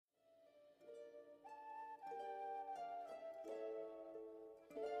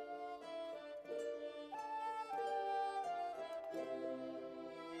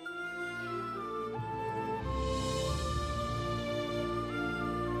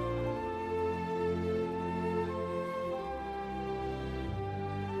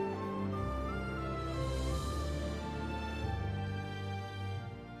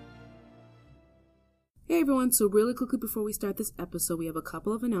Hey everyone, so really quickly before we start this episode, we have a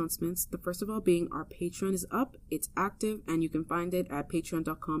couple of announcements. The first of all being our Patreon is up, it's active, and you can find it at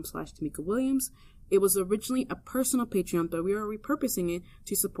patreon.com/Tamika Williams. It was originally a personal Patreon, but we are repurposing it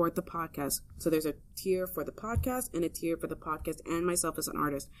to support the podcast. So there's a tier for the podcast and a tier for the podcast and myself as an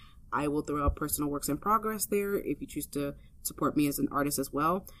artist. I will throw out personal works in progress there if you choose to support me as an artist as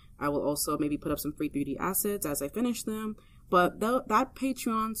well. I will also maybe put up some free 3D assets as I finish them. But that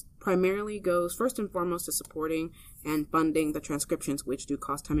Patreon primarily goes first and foremost to supporting and funding the transcriptions, which do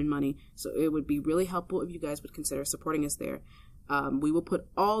cost time and money. So it would be really helpful if you guys would consider supporting us there. We will put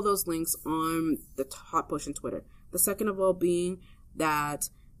all those links on the Hot Push and Twitter. The second of all being that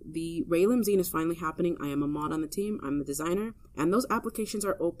the Raylim Zine is finally happening. I am a mod on the team. I'm the designer. And those applications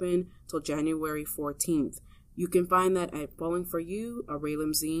are open till January 14th. You can find that at Falling For You,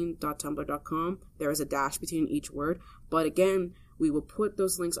 raylimzine.tumblr.com. There is a dash between each word. But again, we will put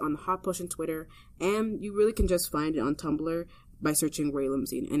those links on the Hot Push and Twitter. And you really can just find it on Tumblr by searching Raylim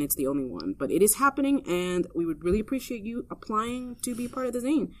Zine. And it's the only one. But it is happening, and we would really appreciate you applying to be part of the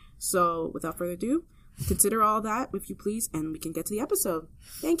zine. So without further ado, consider all that, if you please, and we can get to the episode.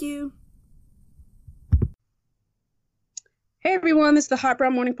 Thank you. Hey everyone, this is the Hot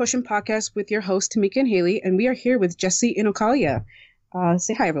Brown Morning Pushing Podcast with your hosts Tamika and Haley, and we are here with Jesse and Okalia.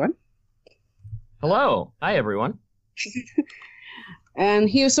 Say hi, everyone. Hello. Hi, everyone. And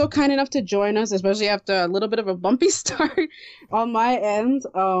he was so kind enough to join us, especially after a little bit of a bumpy start on my end.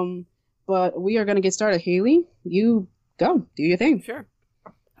 But we are going to get started. Haley, you go. Do your thing. Sure.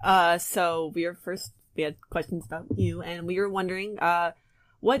 So we had questions about you, and we were wondering,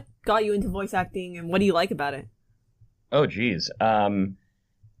 what got you into voice acting, and what do you like about it? Oh, geez.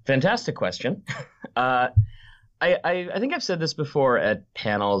 Fantastic question. I think I've said this before at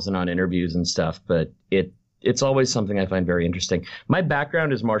panels and on interviews and stuff, but it's always something I find very interesting. My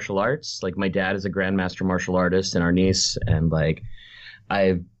background is martial arts. Like, my dad is a grandmaster martial artist and our niece, and like,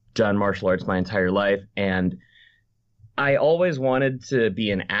 I've done martial arts my entire life, and I always wanted to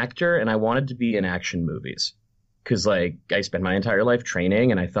be an actor, and I wanted to be in action movies. Because, like, I spent my entire life training,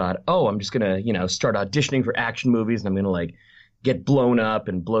 and I thought, oh, I'm just going to, start auditioning for action movies, and I'm going to, like, get blown up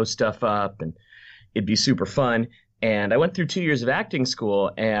and blow stuff up, and it'd be super fun. And I went through 2 years of acting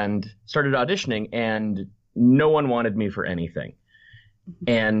school and started auditioning, and no one wanted me for anything.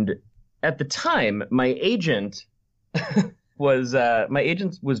 And at the time, my agent was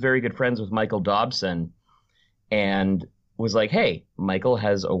very good friends with Michael Dobson, and was like, hey, Michael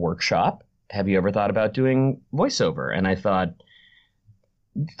has a workshop. Have you ever thought about doing voiceover? And I thought,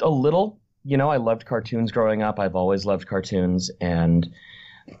 a little. I loved cartoons growing up. I've always loved cartoons. And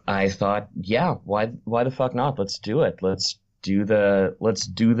I thought, yeah, why the fuck not? Let's do it. Let's do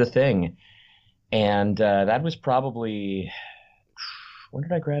the thing. And that was probably, when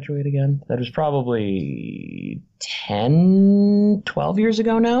did I graduate again? That was probably 10, 12 years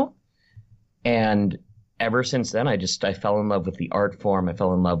ago now. And ever since then, I fell in love with the art form. I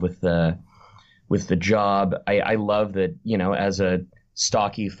fell in love with the job. I love that, as a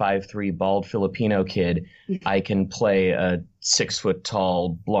stocky 5'3" bald Filipino kid, I can play a 6 foot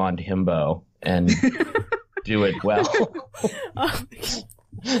tall blonde himbo and do it well.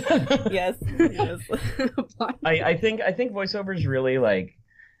 Yes. I think voiceover is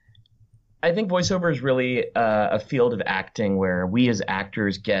really a field of acting where we as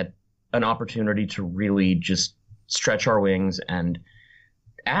actors get an opportunity to really just stretch our wings and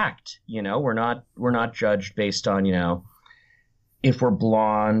act. We're not judged based on, if we're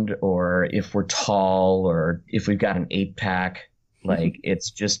blonde or if we're tall or if we've got an 8-pack. Like, it's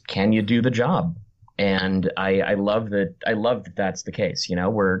just, can you do the job? And I love that that's the case.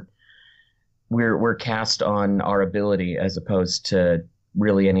 We're cast on our ability as opposed to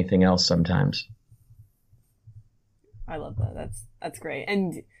really anything else sometimes. I love that. That's great.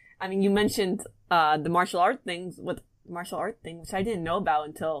 And I mean, you mentioned the martial art thing, which I didn't know about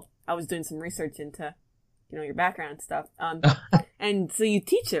until I was doing some research into, your background and stuff. And so you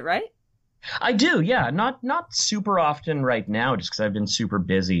teach it, right? I do, yeah. Not super often right now, just because I've been super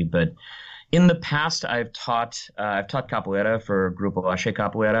busy. But in the past, I've taught capoeira for Grupo Ache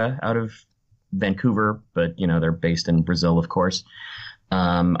Capoeira out of Vancouver, but they're based in Brazil, of course.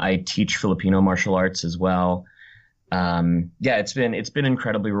 I teach Filipino martial arts as well. It's been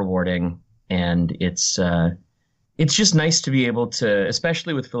incredibly rewarding, and it's just nice to be able to,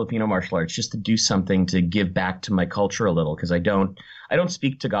 especially with Filipino martial arts, just to do something to give back to my culture a little, because I don't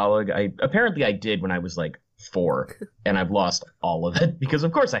speak Tagalog. Apparently I did when I was like 4, and I've lost all of it because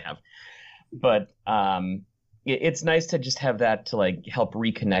of course I have. But it's nice to just have that to like help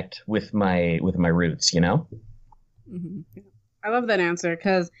reconnect with my roots, Mm-hmm. I love that answer,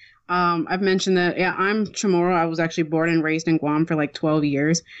 because I've mentioned that, yeah, I'm Chamorro. I was actually born and raised in Guam for like 12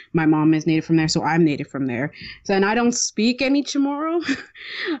 years. My mom is native from there, so I'm native from there. So, and I don't speak any Chamorro.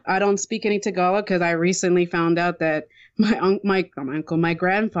 I don't speak any Tagalog because I recently found out that my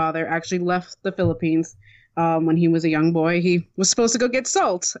grandfather actually left the Philippines when he was a young boy. He was supposed to go get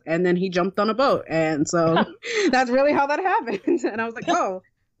salt, and then he jumped on a boat. And so that's really how that happened. And I was like, oh,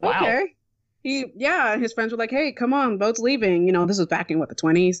 Wow. okay. His friends were like, hey, come on, boat's leaving. You know, this was back in, the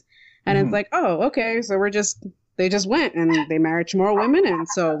 20s? And it's like, oh, okay, so they just went, and they married Chamorro women, and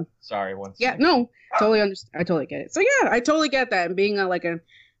so... Sorry, once. Yeah, no, totally understand. I totally get it. So yeah, I totally get that, and being a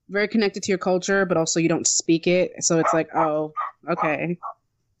very connected to your culture, but also you don't speak it, so it's like, oh, okay.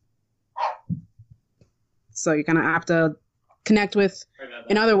 So you kind of have to connect with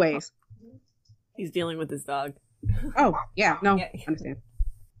in other ways. He's dealing with his dog. Oh, yeah, no, Yeah. I understand.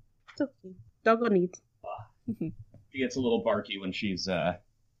 It's okay. Doggo needs. She gets a little barky when she's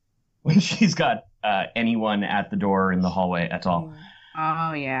got anyone at the door in the hallway at all.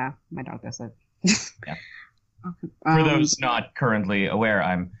 Oh yeah, my dog does it. Yeah. Okay. For those not currently aware,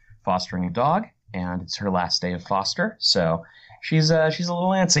 I'm fostering a dog, and it's her last day of foster, so she's a little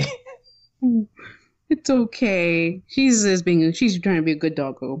antsy. It's okay. She's trying to be a good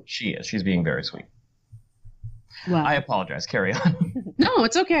doggo. She is. She's being very sweet. Well, I apologize. Carry on. no,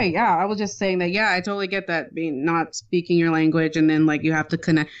 it's okay. Yeah, I was just saying that. Yeah, I totally get that, being not speaking your language, and then you have to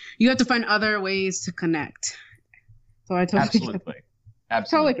connect. You have to find other ways to connect. So I totally Absolutely.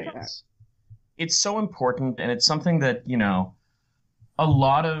 Absolutely. Totally get that. It's so important, and it's something that, a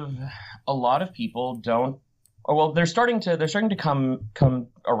lot of people don't. Oh, well, they're starting to come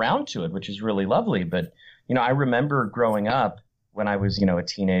around to it, which is really lovely. But I remember growing up when I was a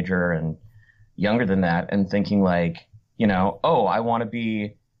teenager and younger than that, and thinking oh, I want to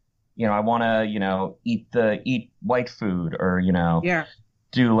be, I want to eat white food, or Yeah.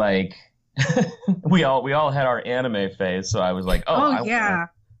 do we all had our anime phase, so I was like, oh, I yeah. want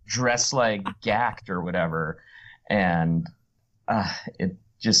to dress like Gact or whatever, and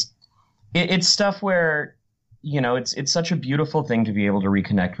it's stuff where it's such a beautiful thing to be able to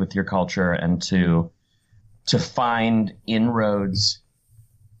reconnect with your culture and to find inroads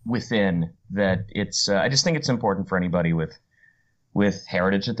within that. It's I just think it's important for anybody with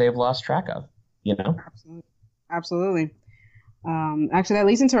heritage that they've lost track of. Absolutely. Actually, that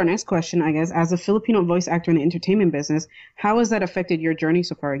leads into our next question, I guess. As a Filipino voice actor in the entertainment business, how has that affected your journey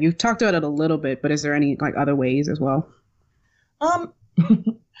so far? You've talked about it a little bit, but is there any other ways as well?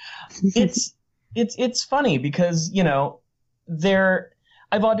 It's funny because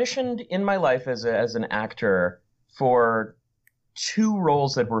I've auditioned in my life as an actor for 2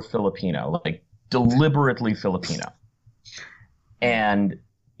 roles that were Filipino, deliberately Filipino, and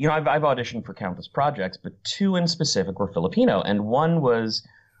I've auditioned for countless projects, but 2 in specific were Filipino, and one was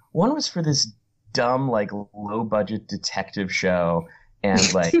for this dumb low budget detective show. And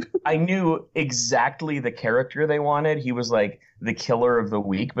I knew exactly the character they wanted. He was the killer of the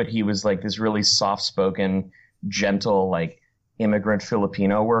week, but he was this really soft-spoken, gentle, immigrant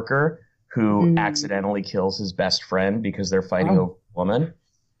Filipino worker who accidentally kills his best friend because they're fighting over a woman.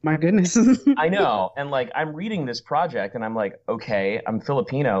 My goodness. I know. And I'm reading this project and I'm like, okay, I'm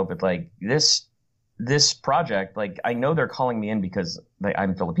Filipino, but this project, I know they're calling me in because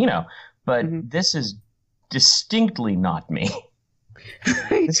I'm Filipino, but this is distinctly not me.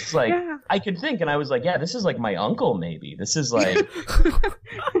 This is yeah. I could think, and I was like, yeah, this is my uncle, maybe. This is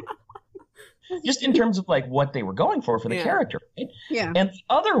just in terms of what they were going for the character, right? Yeah. And the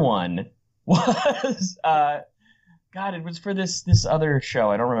other one was God, it was for this other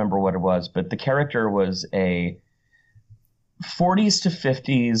show. I don't remember what it was, but the character was a 40s to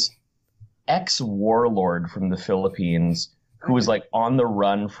 50s ex-warlord from the Philippines who was on the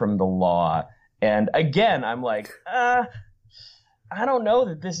run from the law. And again, I'm like, I don't know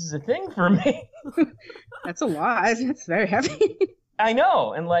that this is a thing for me. That's a lot. That's very heavy. I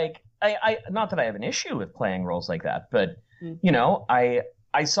know. And I not that I have an issue with playing roles like that, but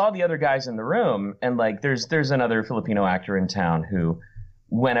I saw the other guys in the room, and there's another Filipino actor in town who,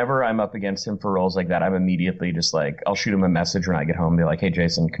 whenever I'm up against him for roles like that, I'm immediately just I'll shoot him a message when I get home and be like, hey,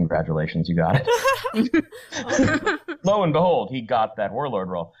 Jason, congratulations, you got it. Lo and behold, he got that warlord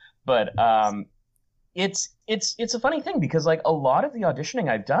role. But it's a funny thing because a lot of the auditioning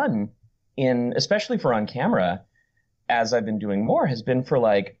I've done especially for on camera, as I've been doing more, has been for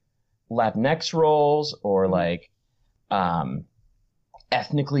Latinx roles or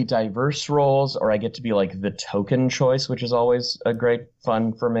ethnically diverse roles, or I get to be the token choice, which is always a great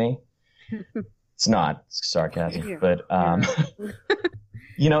fun for me. It's not sarcasm, Yeah. but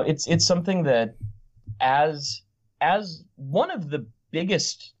it's something that as one of the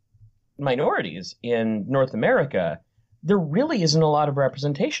biggest minorities in North America, there really isn't a lot of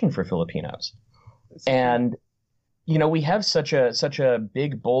representation for Filipinos. And, we have such a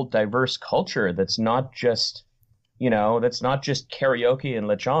big, bold, diverse culture that's not just, karaoke and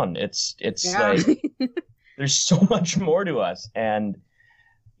lechon. It's like, there's so much more to us. And,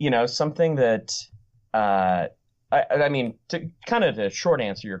 something that, I mean, to short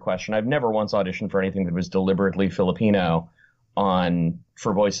answer your question, I've never once auditioned for anything that was deliberately Filipino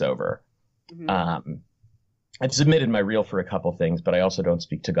for voiceover. Mm-hmm. I've submitted my reel for a couple things, but I also don't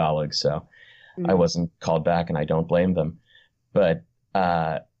speak Tagalog, so I wasn't called back, and I don't blame them. But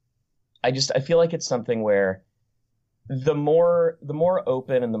I feel like it's something where the more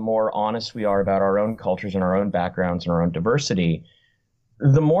open and the more honest we are about our own cultures and our own backgrounds and our own diversity,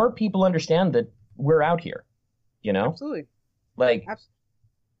 the more people understand that we're out here. Absolutely. The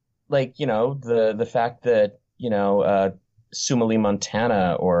fact that Sumali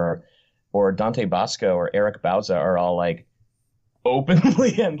Montana or Dante Basco or Eric Bauza are all like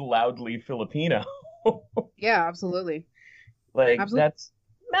openly and loudly Filipino. Yeah, absolutely. That's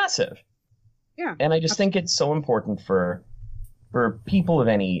massive. Yeah. And I just think it's so important for people of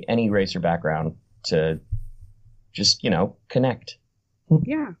any race or background to just, connect.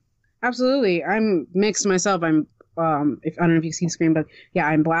 Yeah, absolutely. I'm mixed myself. I'm I don't know if you see the screen, but yeah,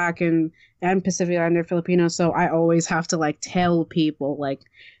 I'm Black and Pacific Islander Filipino. So I always have to tell people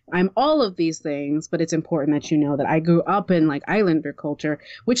I'm all of these things, but it's important that you know that I grew up in Islander culture,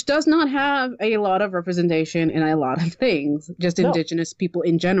 which does not have a lot of representation in a lot of things, just Indigenous people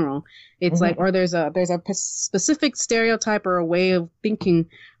in general. It's or there's a specific stereotype or a way of thinking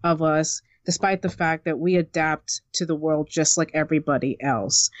of us, despite the fact that we adapt to the world just like everybody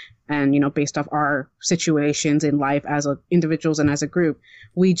else. And, based off our situations in life as individuals and as a group,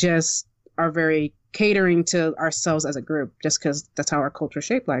 we just are very catering to ourselves as a group just because that's how our culture is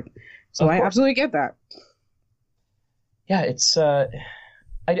shaped like. So I absolutely get that. Yeah, it's I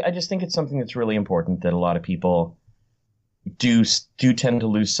just think it's something that's really important that a lot of people do tend to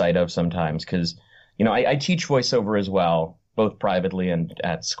lose sight of sometimes because, I teach voiceover as well, both privately and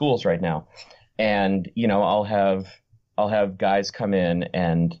at schools right now. And, I'll have guys come in,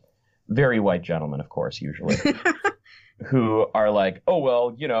 and very white gentlemen, of course, usually, who are like, oh,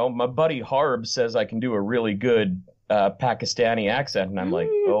 well, my buddy Harb says I can do a really good Pakistani accent. And I'm like,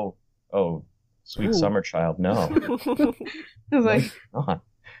 oh, sweet summer child, no. I was like,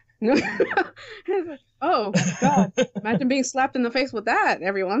 no. Oh, God. Imagine being slapped in the face with that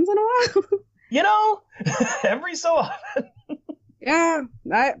every once in a while. Every so often. Yeah,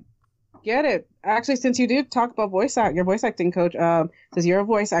 I get it. Actually, since you do talk about your voice acting coach, says you're a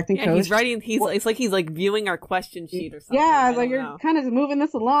voice acting coach. He's writing. It's like he's viewing our question sheet or something. Yeah, you're kind of moving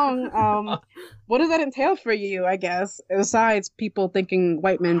this along. What does that entail for you? I guess besides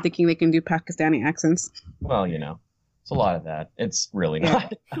white men thinking they can do Pakistani accents. Well, it's a lot of that. It's really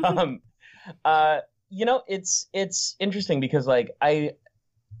not. It's interesting because I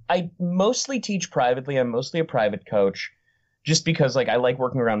mostly teach privately. I'm mostly a private coach. Just because I like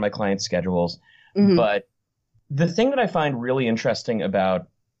working around my clients' schedules. Mm-hmm. But the thing that I find really interesting about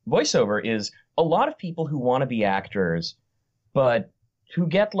voiceover is a lot of people who want to be actors, but who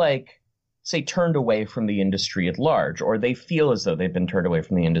get say turned away from the industry at large, or they feel as though they've been turned away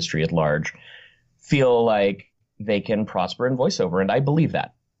from the industry at large, feel like they can prosper in voiceover. And I believe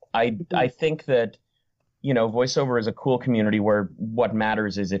that. I think that, voiceover is a cool community where what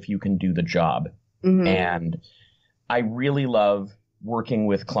matters is if you can do the job. Mm-hmm. And I really love working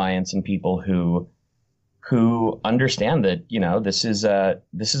with clients and people who understand that, this is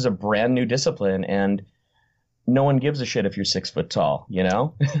a brand new discipline and no one gives a shit if you're 6 foot tall,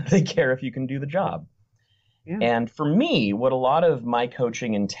 they care if you can do the job. Yeah. And for me, what a lot of my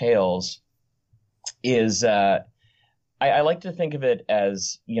coaching entails is, I like to think of it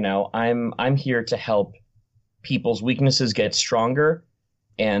as, I'm here to help people's weaknesses get stronger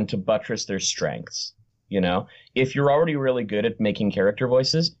and to buttress their strengths. If you're already really good at making character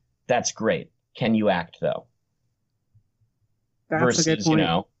voices, that's great. Can you act though? That's versus, a good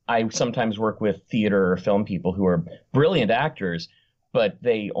point. I sometimes work with theater or film people who are brilliant actors, but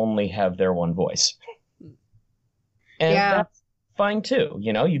they only have their one voice. And that's fine too.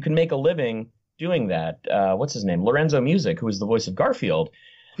 You can make a living doing that. What's his name? Lorenzo Music, who is the voice of Garfield,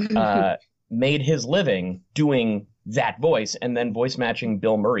 made his living doing that voice and then voice matching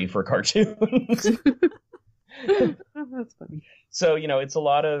Bill Murray for cartoons. Oh, that's funny. So, it's a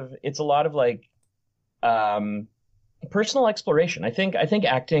lot of personal exploration. I think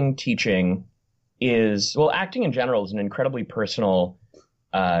acting teaching acting in general is an incredibly personal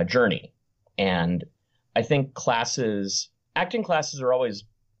journey. And I think acting classes are always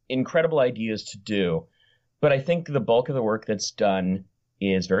incredible ideas to do. But I think the bulk of the work that's done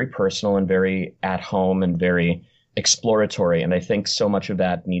is very personal and very at home and very exploratory. And I think so much of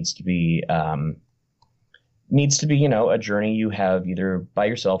that needs to be, a journey you have either by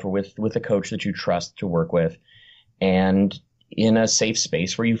yourself or with a coach that you trust to work with, and in a safe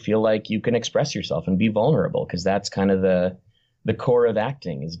space where you feel like you can express yourself and be vulnerable, because that's kind of the core of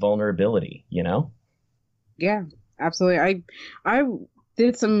acting is vulnerability, Yeah, absolutely. I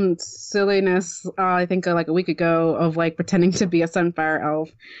did some silliness, I think like a week ago, of like pretending to be a Sunfire elf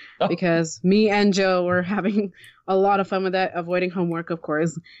because me and Joe were having a lot of fun with that, avoiding homework, of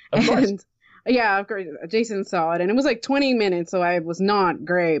course. Of course. And yeah, of course, Jason saw it, and it was like 20 minutes, so I was not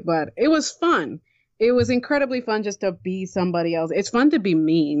great, but it was fun. It was incredibly fun just to be somebody else. It's fun to be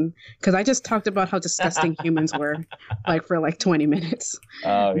mean, because I just talked about how disgusting humans were, like for like 20 minutes.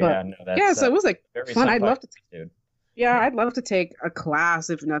 Oh, yeah, no, that's so it was like fun. I'd love to. Dude. Yeah, I'd love to take a class,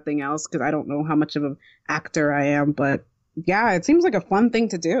 if nothing else, because I don't know how much of an actor I am. But yeah, it seems like a fun thing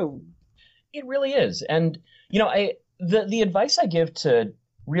to do. It really is. And, the advice I give to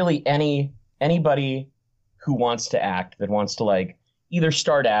really anybody who wants to act, that wants to like either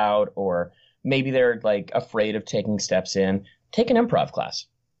start out or maybe they're like afraid of taking steps in, take an improv class.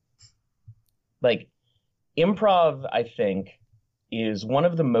 Like improv, I think, is one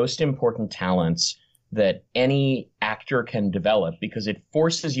of the most important talents that any actor can develop, because it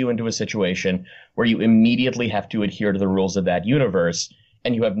forces you into a situation where you immediately have to adhere to the rules of that universe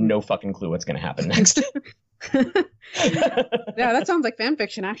and you have no fucking clue what's going to happen next. Yeah, that sounds like fan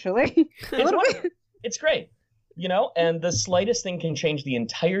fiction, actually. A little bit. It's great, and the slightest thing can change the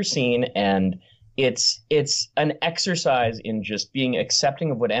entire scene, and it's an exercise in just being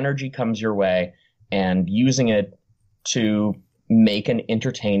accepting of what energy comes your way and using it to make an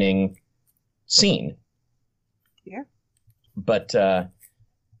entertaining scene. Yeah. But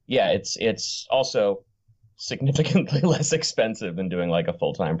it's also significantly less expensive than doing like a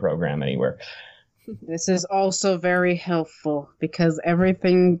full-time program anywhere. This is also very helpful because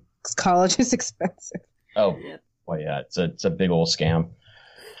everything college is expensive. Oh, well, yeah, it's a big old scam.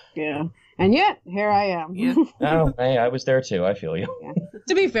 Yeah. And yet, here I am. Yeah. Oh, hey, I was there too. I feel you. Yeah.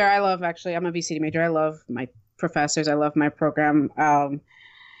 To be fair, I'm a VCD major. I love my professors. I love my program.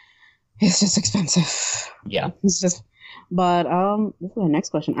 It's just expensive. Yeah. It's just, but this is our next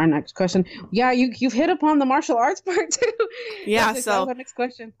question. Yeah, you've hit upon the martial arts part too. Yeah. So our next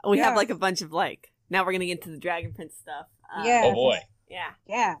question. We have like a bunch of now we're gonna get into the Dragon Prince stuff. Yeah. Oh boy. Yeah.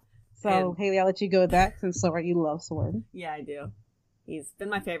 Yeah. So Haley, I'll let you go with that since Sora, you love Sword. Yeah, I do. He's been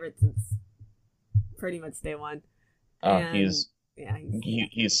my favorite since pretty much day one. Oh, And, he's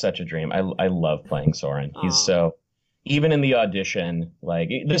such a dream. I love playing Soren. He's so, even in the audition, like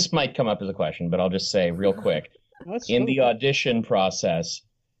this might come up as a question, but I'll just say real quick. In the audition process,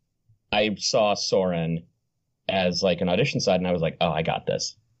 I saw Soren as like an audition side, and I was like, oh, I got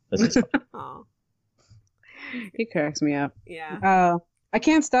this. This is Oh. He cracks me up. Yeah. I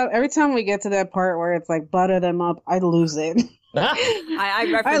can't stop. Every time we get to that part where it's like butter them up, I lose it. I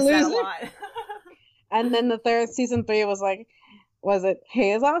reference that a lot. And then the season 3 was like,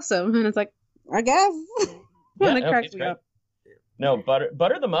 hey, it's awesome. And it's like, I guess. And it cracks me up. No,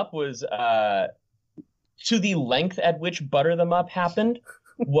 butter them up was, to the length at which butter them up happened,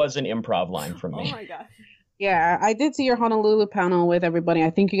 was an improv line from me. Oh my gosh. Yeah, I did see your Honolulu panel with everybody. I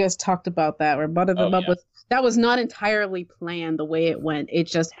think you guys talked about that, where butter them up that was not entirely planned the way it went. It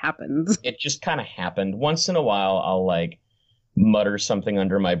just happened. It just kind of happened. Once in a while, I'll like mutter something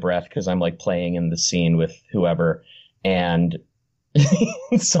under my breath because I'm like playing in the scene with whoever, and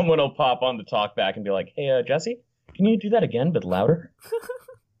someone will pop on the talk back and be like, "Hey, Jesse, can you do that again but louder?"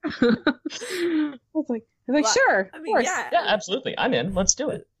 I was like, sure, I mean, of course. Yeah, absolutely. I'm in. Let's do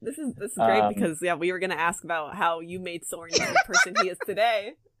it. This is great because we were gonna ask about how you made Soren the person he is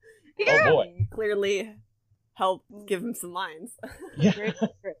today. Yeah. Oh boy. You clearly helped give him some lines. Yeah. Great.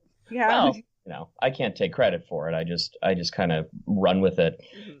 Yeah. Well, I can't take credit for it. I just kind of run with it.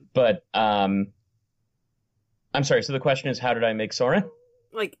 Mm-hmm. But I'm sorry. So the question is, how did I make Soren?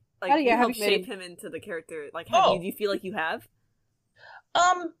 Like How do you you helped have shape made- him into the character. Like, Oh. do you feel like you have?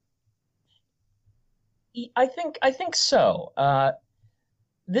 I think so.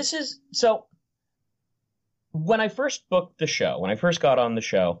 This is so. When I first booked the show, when I first got on the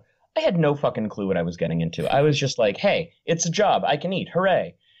show, I had no fucking clue what I was getting into. I was just like, hey, it's a job. I can eat.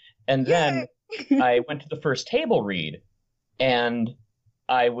 Hooray. And then I went to the first table read, and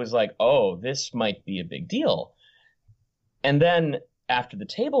I was like, oh, this might be a big deal. And then after the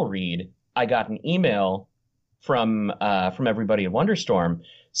table read, I got an email from everybody at Wonderstorm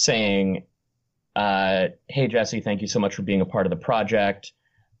saying, hey, Jesse, thank you so much for being a part of the project.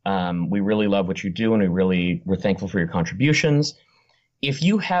 We really love what you do, and we're thankful for your contributions. If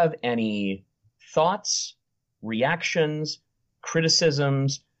you have any thoughts, reactions,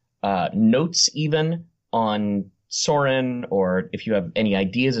 criticisms, notes even on Soren, or if you have any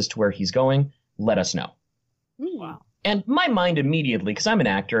ideas as to where he's going, let us know. Wow. And my mind immediately, because I'm an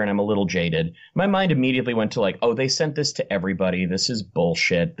actor and I'm a little jaded, my mind immediately went to like, oh, they sent this to everybody. This is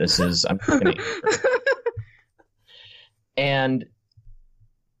bullshit. I'm gonna And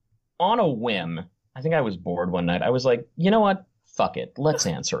on a whim, I think I was bored one night. I was like, you know what? Fuck it. Let's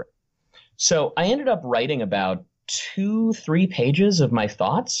answer it. So I ended up writing about 2-3 pages of my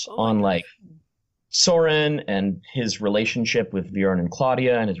thoughts on like Soren and his relationship with Viren and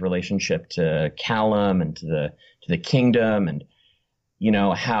Claudia, and his relationship to Callum and to the kingdom, and you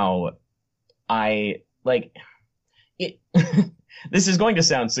know how I like it. This is going to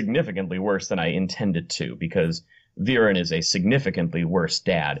sound significantly worse than I intended to, because Viren is a significantly worse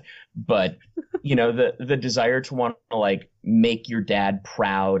dad. But you know, the desire to want to like make your dad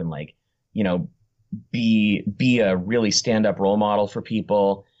proud and like, you know, be a really stand-up role model for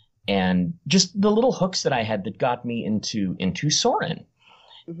people, and just the little hooks that I had that got me into Soren.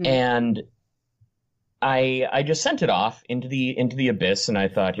 Mm-hmm. And I just sent it off into the abyss, and I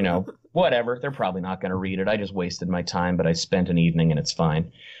thought, you know, whatever, they're probably not going to read it. I just wasted my time, but I spent an evening and it's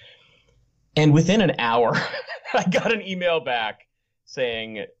fine. And within an hour, I got an email back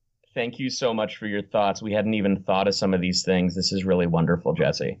saying, thank you so much for your thoughts. We hadn't even thought of some of these things. This is really wonderful,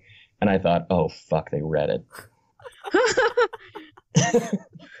 Jesse. And I thought, oh, fuck, they read it.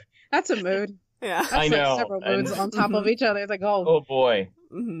 That's a mood. Yeah. That's I know. Like several moods on top of each other. It's like, oh boy.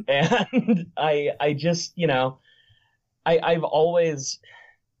 Mm-hmm. And I just, you know, I've always,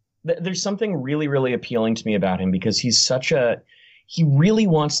 there's something really, really appealing to me about him, because he really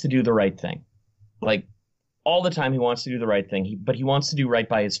wants to do the right thing. Like all the time he wants to do the right thing, but he wants to do right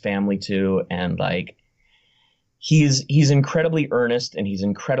by his family too. And like, he's incredibly earnest, and he's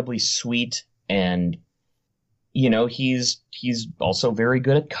incredibly sweet, and you know, he's also very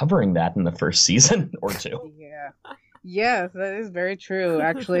good at covering that in the first season or two. Yeah, that is very true.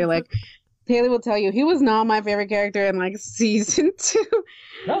 Actually, like Taylor will tell you, he was not my favorite character in like season 2.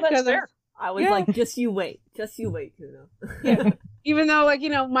 No, that's fair. I was like, just you wait, you know. Yeah. Even though, like, you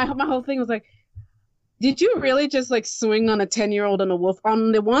know, my whole thing was like, did you really just like swing on a 10-year-old on a wolf?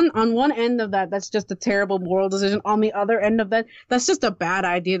 On one end of that, that's just a terrible moral decision. On the other end of that, that's just a bad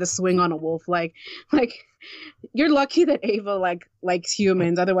idea to swing on a wolf. Like you're lucky that Ava likes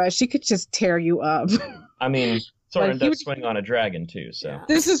humans. Otherwise, she could just tear you up. I mean, Soren does swing on a dragon too. So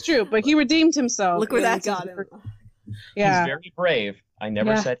this is true, but he redeemed himself. Look where that got him. Yeah, he's very brave. I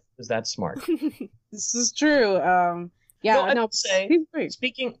never said he was that smart. This is true. Say, he's great.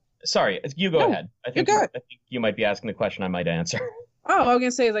 Speaking. Sorry, you go ahead. I think you might be asking the question I might answer. Oh, I was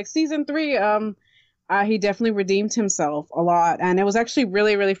gonna say, like, season 3, he definitely redeemed himself a lot, and it was actually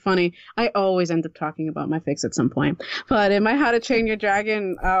really, really funny. I always end up talking about my fics at some point, but in my How to Train Your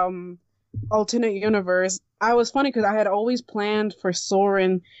Dragon alternate universe, I was funny because I had always planned for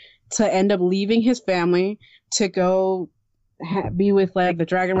Soren to end up leaving his family to go be with like the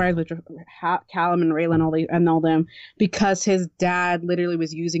Dragon Riders, with Callum and Raylan and all them, because his dad literally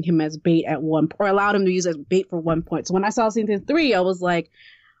was using him as bait at one point, or allowed him to use as bait for one point. So when I saw season 3, I was like,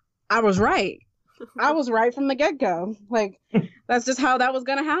 I was right. I was right from the get-go. Like, that's just how that was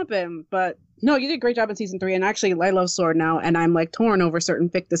gonna happen. But no, you did a great job in season 3, and actually I love Sword now, and I'm like torn over certain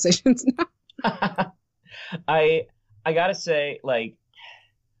fic decisions now. I gotta say, like,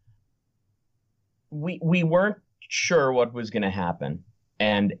 we weren't sure what was going to happen,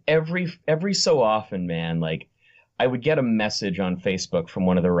 and every so often, man, like, I would get a message on Facebook from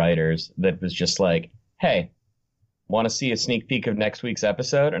one of the writers that was just like, hey, want to see a sneak peek of next week's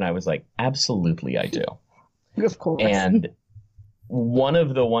episode? And I was like, absolutely I do. Of course. And one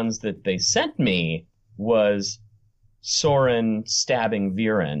of the ones that they sent me was Soren stabbing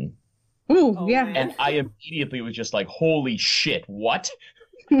Viren. Ooh, yeah. And I immediately was just like, holy shit, what?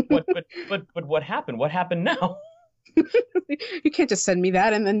 but what happened? What happened now? You can't just send me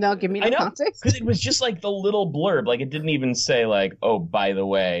that and then they'll give me the context. Because it was just like the little blurb. Like, it didn't even say like, oh, by the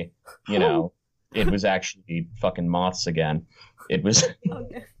way, you know, it was actually fucking moths again. It was.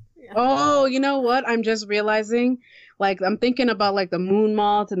 Okay. Yeah. Oh, you know what? I'm just realizing, like, I'm thinking about like the moon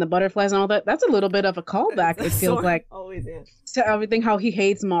moths and the butterflies and all that. That's a little bit of a callback. It feels like always is to everything. How he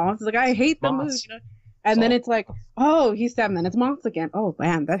hates moths. Like, I hate the moon. You know? And then it's like, oh, he's stabbing, and it's moths again. Oh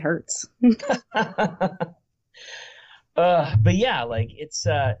man, that hurts. But yeah, like, it's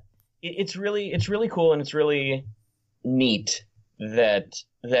really cool, and it's really neat that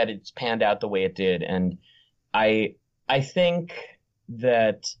it's panned out the way it did. And I think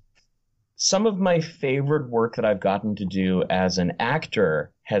that some of my favorite work that I've gotten to do as an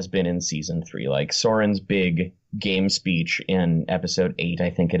actor has been in season 3. Like Soren's big game speech in episode 8, I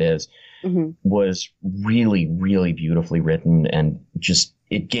think it is, was really, really beautifully written, and just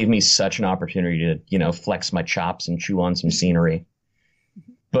it gave me such an opportunity to, you know, flex my chops and chew on some scenery.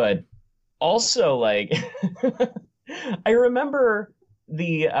 But also, like, I remember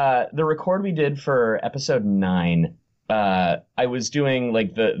the record we did for episode 9. I was doing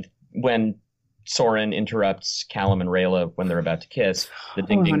like when Soren interrupts Callum and Rayla when they're about to kiss, the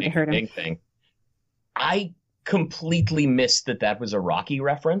ding ding ding ding thing. I completely missed that was a Rocky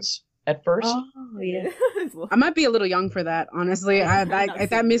reference at first. Oh yeah, I might be a little young for that, honestly. I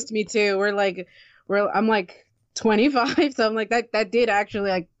that missed me too. I'm like 25, so I'm like that did actually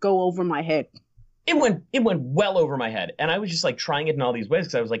like go over my head. It went well over my head, and I was just like trying it in all these ways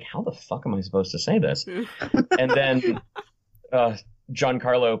because I was like, how the fuck am I supposed to say this? And then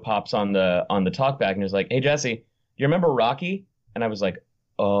Giancarlo pops on the talkback and is like, hey Jesse, do you remember Rocky? And I was like,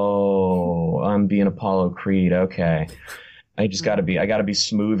 oh, I'm being Apollo Creed. Okay. I gotta be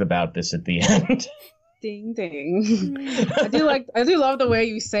smooth about this at the end. Ding ding. I do love the way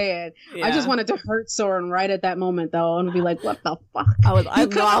you say it. Yeah. I just wanted to hurt Soren right at that moment though, and be like, what the fuck? I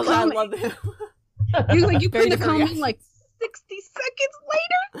love him. You couldn't have come in like 60 seconds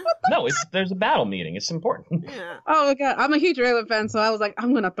later? No, there's a battle meeting. It's important. Yeah. Oh my god, I'm a huge Raylan fan, so I was like,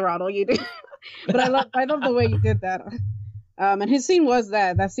 I'm gonna throttle you, dude. But I love the way you did that. And his scene was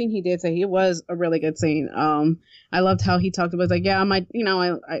that scene he did say he was a really good scene. I loved how he talked about like, yeah,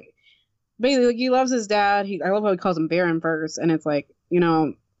 I basically like, he loves his dad. I love how he calls him Baron first, and it's like, you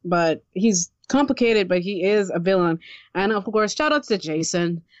know, but he's complicated, but he is a villain. And of course, shout outs to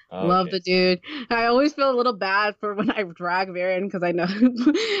Jason. Love the dude. I always feel a little bad for when I drag Viren because I know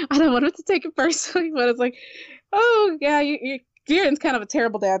I don't want him to take it personally, but it's like, oh yeah, Viren's kind of a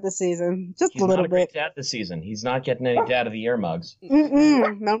terrible dad this season. Just a little bit. He's not a great dad this season. He's not getting any Dad of the Year mugs.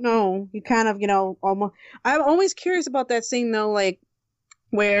 No. He kind of, you know, almost. I'm always curious about that scene though, like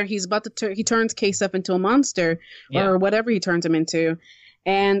where he's about to he turns Kasef into a monster or whatever he turns him into.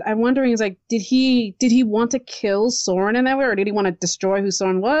 And I'm wondering, is like, did he want to kill Soren in that way, or did he want to destroy who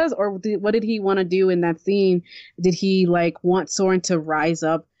Soren was, or what did he want to do in that scene? Did he like want Soren to rise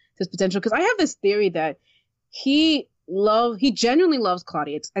up to his potential? Because I have this theory that he genuinely loves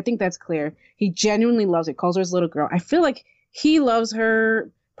Claudia. I think that's clear. He genuinely loves her. Calls her his little girl. I feel like he loves her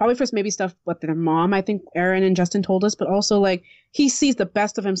probably for maybe stuff with their mom. I think Aaron and Justin told us, but also like he sees the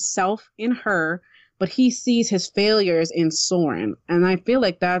best of himself in her. But he sees his failures in Soren, and I feel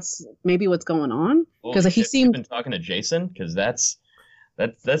like that's maybe what's going on because he seemed. Been talking to Jason because that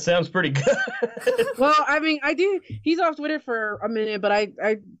sounds pretty good. Well, I mean, I do. He's off Twitter for a minute, but I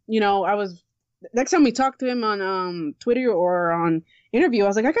was next time we talked to him on Twitter or on interview, I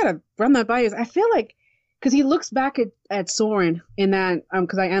was like, I gotta run that by you. I feel like because he looks back at Soren in that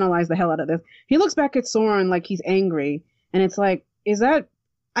because I analyzed the hell out of this. He looks back at Soren like he's angry, and it's like, is that?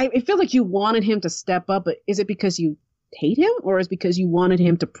 I feel like you wanted him to step up, but is it because you hate him, or is it because you wanted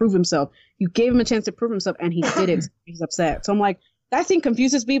him to prove himself? You gave him a chance to prove himself, and he did it. He's upset. So I'm like, that scene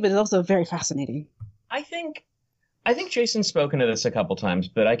confuses me, but it's also very fascinating. I think Jason's spoken to this a couple times,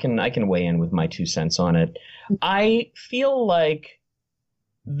 but I can weigh in with my 2 cents on it. I feel like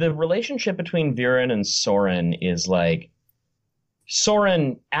the relationship between Viren and Soren is like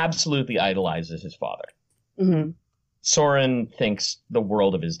Soren absolutely idolizes his father. Mm-hmm. Soren thinks the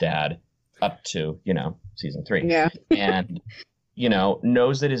world of his dad up to, you know, season 3. Yeah. And, you know,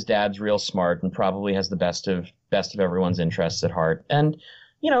 knows that his dad's real smart and probably has the best of everyone's interests at heart. And,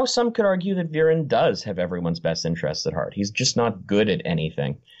 you know, some could argue that Viren does have everyone's best interests at heart. He's just not good at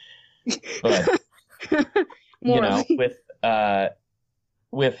anything. But, you know,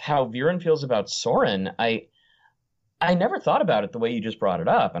 with how Viren feels about Soren, I never thought about it the way you just brought it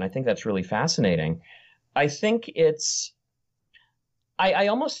up. And I think that's really fascinating. I think I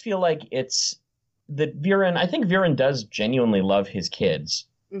almost feel like it's that Viren, I think Viren does genuinely love his kids.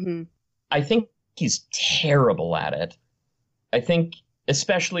 Mm-hmm. I think he's terrible at it. I think,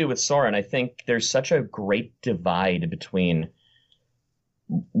 especially with Soren, I think there's such a great divide between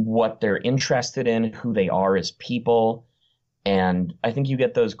what they're interested in, who they are as people. And I think you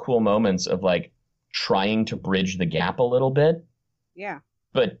get those cool moments of like trying to bridge the gap a little bit. Yeah.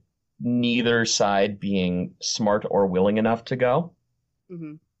 But neither side being smart or willing enough to go.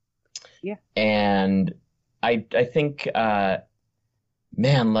 Mm-hmm. Yeah. And I think,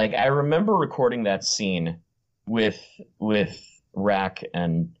 man, like I remember recording that scene with Rack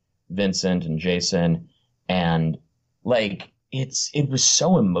and Vincent and Jason, and like it was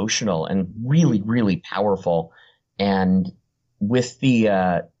so emotional and really, really powerful. And with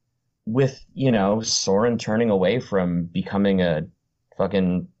the Soren turning away from becoming a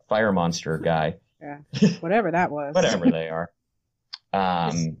fucking fire monster guy. Yeah, whatever that was. Whatever they are.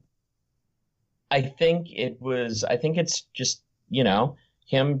 I think it's just,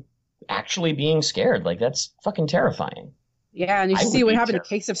 him actually being scared. Like, that's fucking terrifying. Yeah, and you should see what happened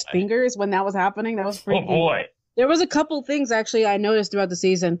to Kasef's fingers when that was happening. That was freaky. Oh, boy. There was a couple things, actually, I noticed throughout the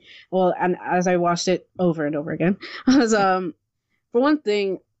season. Well, and as I watched it over and over again, was, for one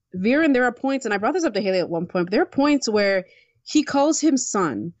thing, Viren, there are points, and I brought this up to Haley at one point, but there are points where he calls him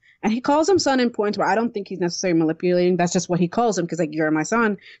son. And he calls him son in points where I don't think he's necessarily manipulating. That's just what he calls him because, like, you're my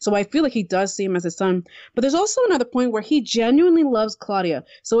son. So I feel like he does see him as his son. But there's also another point where he genuinely loves Claudia.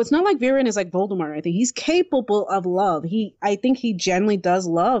 So it's not like Viren is like Voldemort or anything. He's capable of love. I think he genuinely does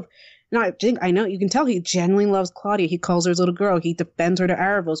love. No, I know you can tell he genuinely loves Claudia. He calls her his little girl. He defends her to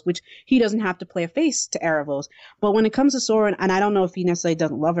Erebos, which he doesn't have to play a face to Erebos. But when it comes to Soren, and I don't know if he necessarily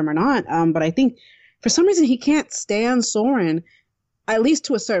doesn't love him or not, but I think for some reason he can't stand Soren. At least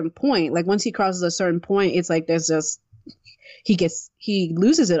to a certain point. Like, once he crosses a certain point, it's like there's just he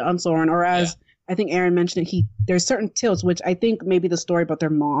loses it on Soren. Or as I think Aaron mentioned it, there's certain tilts, which I think maybe the story about their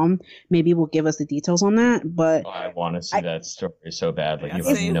mom maybe will give us the details on that. But I want to see that story so bad. Like, you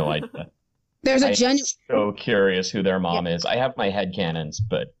have no idea. There's a genuine. So curious who their mom is. I have my headcanons,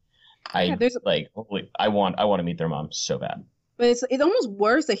 but I want to meet their mom so bad. But it's almost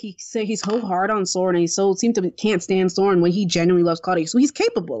worse that he's so hard on Soren and can't stand Soren when he genuinely loves Claudia. So he's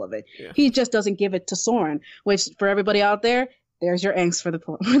capable of it. Yeah. He just doesn't give it to Soren, which for everybody out there, there's your angst for the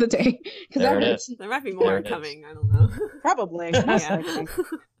day. There might be more coming. I don't know. Probably. You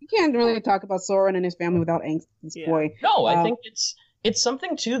can't really talk about Soren and his family without angst at this point. No, I think it's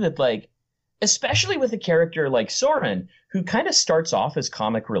something too that, like, especially with a character like Soren, who kind of starts off as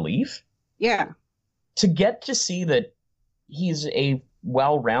comic relief. Yeah. To get to see that he's a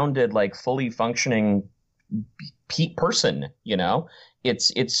well-rounded, like, fully functioning person,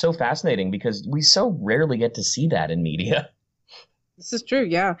 It's so fascinating because we so rarely get to see that in media. This is true,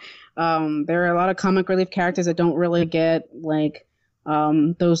 yeah. There are a lot of comic relief characters that don't really get, like,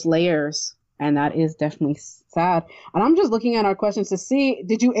 those layers, and that is definitely sad. And I'm just looking at our questions to see,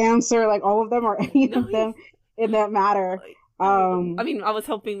 did you answer, like, all of them or any of them in that matter? I was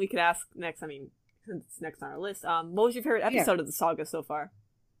hoping we could ask next, since it's next on our list. What was your favorite episode of the saga so far?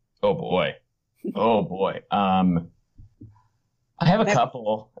 Oh boy. I have a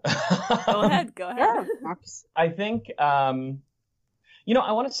couple. Go ahead. I think I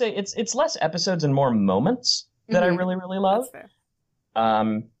want to say it's less episodes and more moments that I really, really love. That's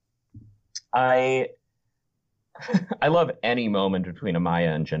fair. I love any moment between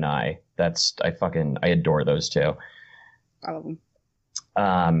Amaya and Janai. I adore those two. I love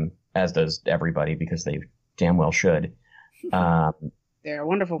them. As does everybody, because they damn well should. They're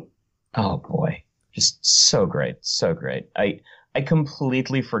wonderful. Oh boy, just so great. I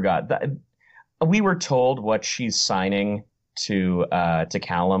completely forgot that we were told what she's signing to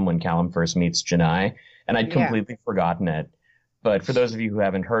Callum when Callum first meets Janai, and I'd completely forgotten it. But for those of you who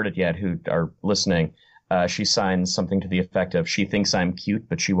haven't heard it yet, who are listening, she signs something to the effect of, "She thinks I'm cute,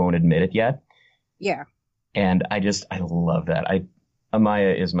 but she won't admit it yet." Yeah. And I love that.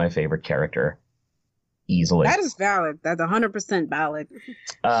 Amaya is my favorite character, easily. That is valid. That's 100% valid. She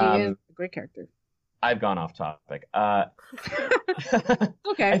is a great character. I've gone off topic. Okay.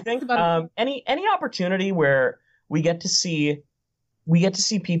 I think any opportunity where we get to see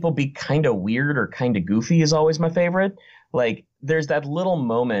people be kind of weird or kind of goofy is always my favorite. Like, there's that little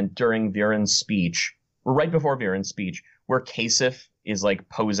moment during Viren's speech, or right before Viren's speech, where Kasef is, like,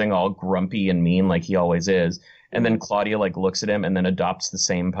 posing all grumpy and mean like he always is. And then Claudia, like, looks at him and then adopts the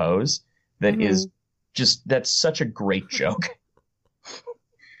same pose. That is just, that's such a great joke.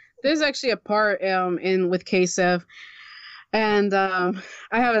 There's actually a part with Kasef, and I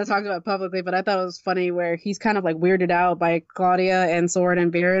haven't talked about it publicly, but I thought it was funny where he's kind of, like, weirded out by Claudia and Soren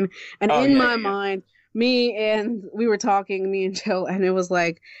and Viren. And in my mind, me and Jill, and it was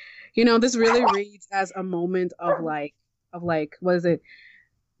like, this really reads as a moment of what is it?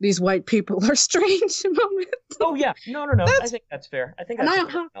 These white people are strange moments. Oh yeah, no. I think that's fair. I think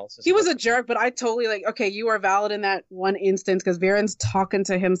that's he was a jerk, but I totally okay. You are valid in that one instance because Viren's talking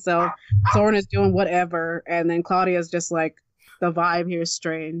to himself, Soren is doing whatever, and then Claudia's just like, the vibe here is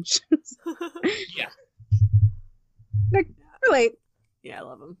strange. Yeah. Relate. Yeah, I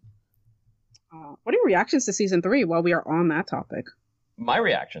love him. What are your reactions to season 3 while we are on that topic? My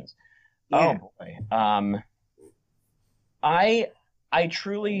reactions. Yeah. Oh boy. I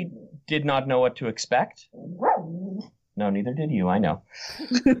truly did not know what to expect. No, neither did you. I know.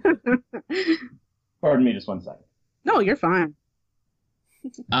 Pardon me just one second. No, you're fine.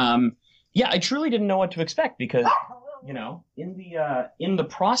 Yeah, I truly didn't know what to expect because, in the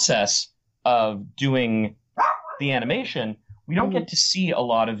process of doing the animation, we don't get to see a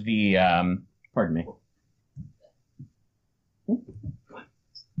lot of the pardon me.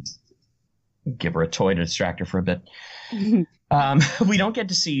 Give her a toy to distract her for a bit. We don't get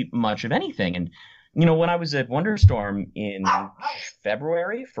to see much of anything. And, when I was at Wonderstorm in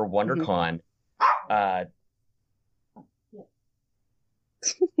February for WonderCon,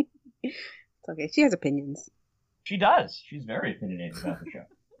 It's okay. She has opinions. She does. She's very opinionated about the show.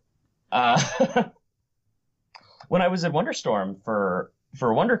 When I was at Wonderstorm for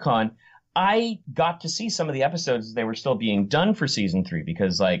WonderCon, I got to see some of the episodes as they were still being done for season 3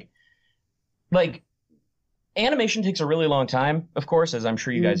 because, like animation takes a really long time, of course, as I'm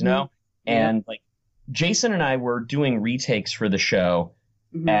sure you guys know. And like Jason and I were doing retakes for the show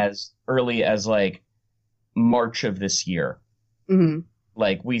as early as like March of this year.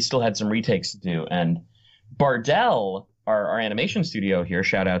 Like we still had some retakes to do, and Bardell, our animation studio here,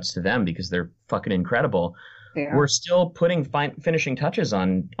 shout outs to them because they're fucking incredible. Yeah. We're still putting finishing touches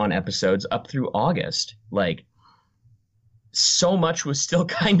on episodes up through August. Like so much was still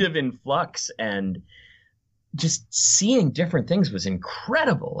kind of in flux, and just seeing different things was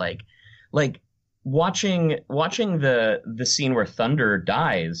incredible. Like watching the scene where Thunder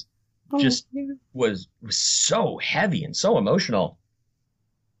dies was so heavy and so emotional.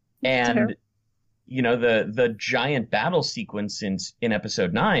 And the giant battle sequence in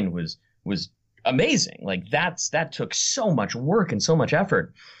episode 9 was amazing. Like that took so much work and so much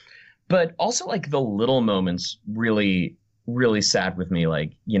effort. But also like the little moments really really sat with me,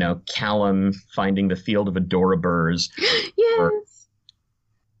 like Callum finding the field of Adoraburs. Yes. Or,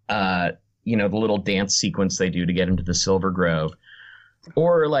 the little dance sequence they do to get into the Silver Grove,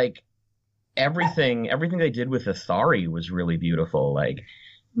 or like everything they did with Athari was really beautiful. Like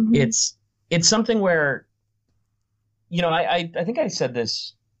it's something where I think I said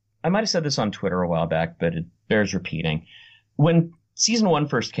this, I might have said this on Twitter a while back, but it bears repeating. When season 1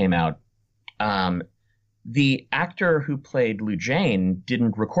 first came out, the actor who played Lou Jane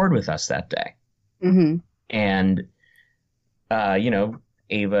didn't record with us that day. And,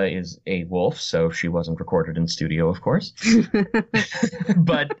 Ava is a wolf, so she wasn't recorded in studio, of course.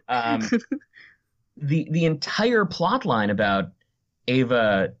 But the entire plot line about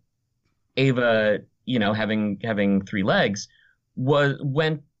Ava, having 3 legs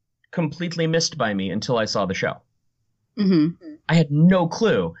went completely missed by me until I saw the show. I had no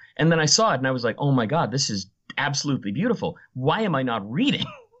clue. And then I saw it and I was like, oh my God, this is absolutely beautiful. Why am I not reading?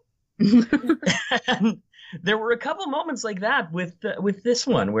 And there were a couple moments like that with this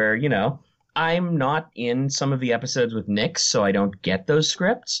one where, I'm not in some of the episodes with Nyx, so I don't get those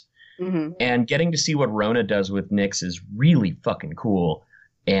scripts. And getting to see what Rona does with Nyx is really fucking cool.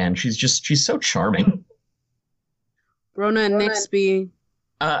 And she's so charming. Rona and Nyx be...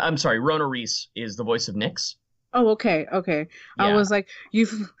 I'm sorry, Rona Reese is the voice of Nyx. Oh, okay. Yeah. I was like,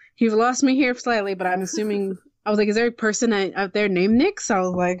 you've lost me here slightly, but I'm assuming... I was like, is there a person out there named Nyx? I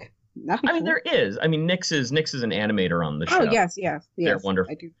was like... I mean, there is. I mean, Nyx is an animator on the show. Oh, yes. They're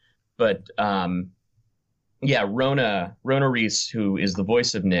wonderful. I do. But, Rona Reese, who is the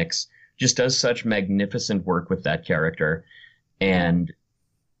voice of Nyx, just does such magnificent work with that character. And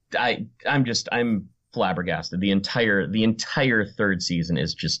I'm flabbergasted. The entire 3rd season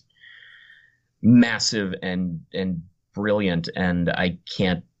is just massive and brilliant, and I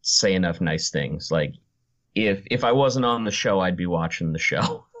can't say enough nice things. Like, if I wasn't on the show, I'd be watching the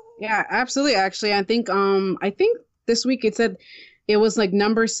show. Yeah, absolutely. Actually, I think this week it said it was like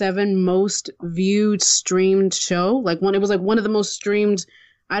number 7 most viewed streamed show. Like it was like one of the most streamed.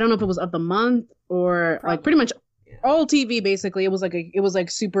 I don't know if it was of the month or probably. Like pretty much all TV. Basically, it was like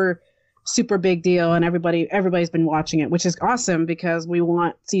super super big deal, and everybody's been watching it, which is awesome because we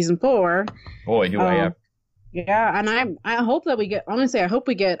want season 4. Boy, do I ever. Yeah, and I hope that we get, honestly, I hope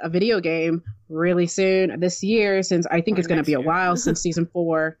we get a video game really soon this year, since I think it's going to be a while since season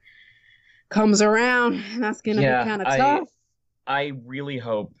 4 comes around. That's going to be kind of tough. I really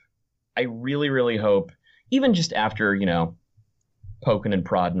hope, I really, really hope, even just after, poking and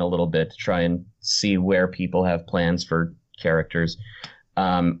prodding a little bit to try and see where people have plans for characters,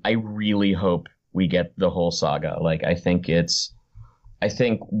 I really hope we get the whole saga. Like, I think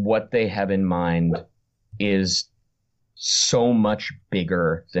what they have in mind is so much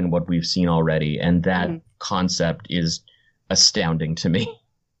bigger than what we've seen already, and that concept is astounding to me.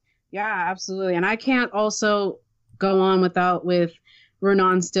 Yeah, absolutely. And I can't also go on with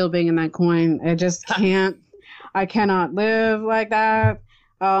Ronan still being in that coin. I just can't. I cannot live like that.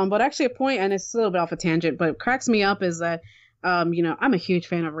 But actually a point, and it's a little bit off a tangent, but it cracks me up is that I'm a huge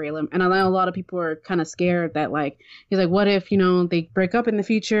fan of Raylan, and I know a lot of people are kind of scared that like he's like, what if they break up in the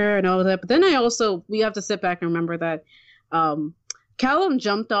future and all that. But then we have to sit back and remember that Callum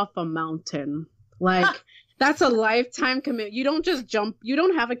jumped off a mountain. Like that's a lifetime commitment. You don't just jump. You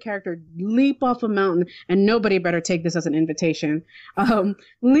don't have a character leap off a mountain, and nobody better take this as an invitation.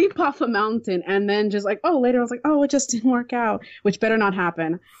 Leap off a mountain and then just like, later I was like, it just didn't work out, which better not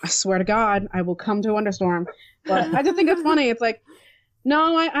happen. I swear to God, I will come to Wonderstorm. But I just think it's funny. It's like,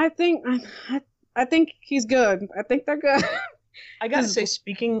 no, I think he's good. I think they're good. I gotta say,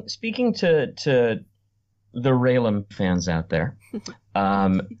 speaking to the Raylan fans out there,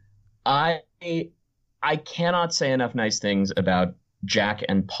 I cannot say enough nice things about Jack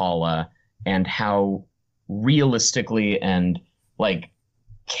and Paula and how realistically and like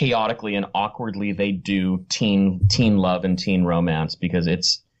chaotically and awkwardly they do teen love and teen romance, because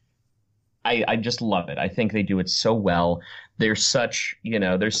I just love it. I think they do it so well. There's such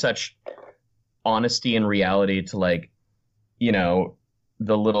honesty and reality to like, the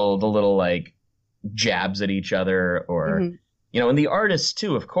little like jabs at each other or, and the artists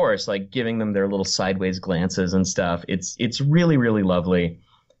too, of course, like giving them their little sideways glances and stuff. It's really, really lovely.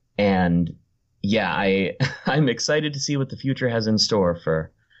 And yeah, I'm excited to see what the future has in store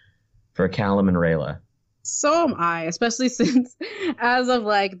for Callum and Rayla. So am I, especially since as of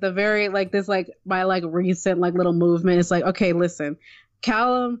like the very like this like my like recent like little movement, it's like, okay, listen,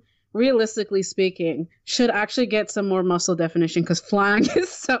 Callum, realistically speaking, should actually get some more muscle definition because flying is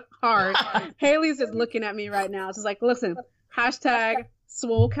so hard. Haley's just looking at me right now. It's just like, listen, hashtag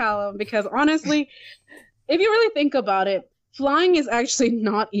swole Callum, because honestly, if you really think about it, flying is actually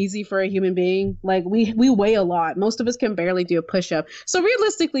not easy for a human being. Like we weigh a lot. Most of us can barely do a push-up. So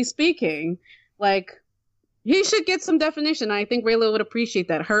realistically speaking, like he should get some definition. I think Rayla would appreciate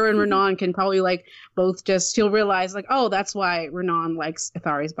that. Her and Renan can probably like both she'll realize like, oh, that's why Renan likes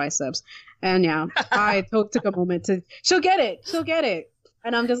Ithari's biceps. And yeah, I took a moment she'll get it.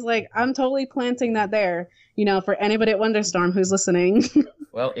 And I'm just like, I'm totally planting that there, for anybody at Wonderstorm who's listening.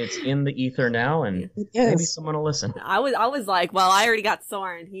 Well, it's in the ether now, and maybe someone will listen. I was like, well, I already got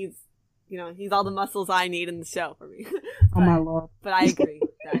Soren. He's all the muscles I need in the show for me. Oh my Lord. But I agree.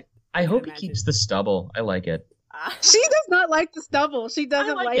 I hope he keeps the stubble. I like it. She does not like the stubble. She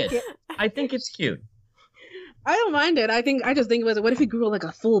doesn't like it. I think it's cute. I don't mind it. I just think it was, what if he grew like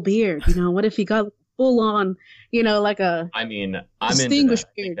a full beard? What if he got full on, like a I'm into that. I think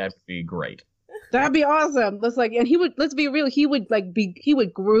that'd be great. That'd be awesome. And he would, let's be real, he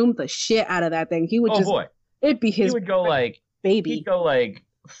would groom the shit out of that thing. He would boy. It'd be his He would go like baby. He'd go like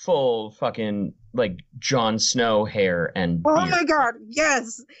full fucking like Jon Snow hair and beard. Oh my God,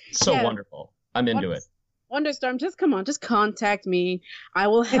 yes. So wonderful. I'm into it. Wonderstorm, just come on, just contact me. I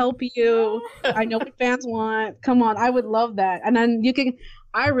will help you. I know what fans want. Come on, I would love that. And then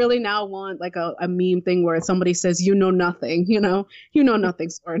I really now want like a meme thing where somebody says, you know nothing, you know nothing,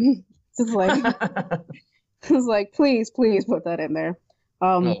 Soren. It's like, please put that in there.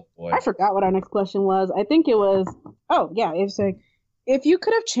 Oh boy. I forgot what our next question was. I think it was, it's like, if you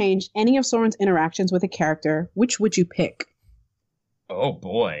could have changed any of Soren's interactions with a character, which would you pick? Oh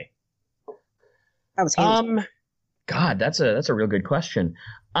boy. That was handsome. God, that's a real good question.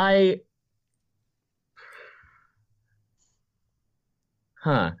 I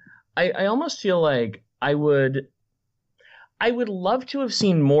almost feel like I would love to have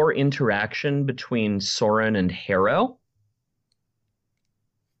seen more interaction between Soren and Harrow.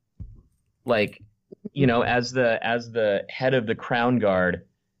 Like, as the head of the Crown Guard,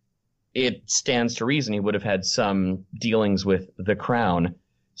 it stands to reason he would have had some dealings with the Crown.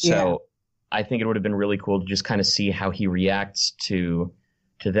 So I think it would have been really cool to just kind of see how he reacts to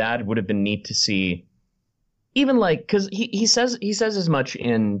that. It would have been neat to see, even like, because he says as much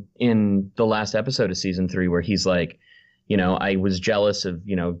in the last episode of season 3 where he's like, I was jealous of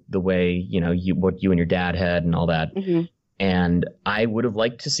the way what you and your dad had and all that, and I would have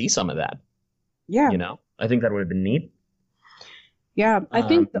liked to see some of that. Yeah, I think that would have been neat. Yeah, I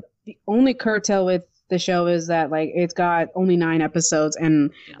think the only curtail with the show is that like it's got only 9 episodes,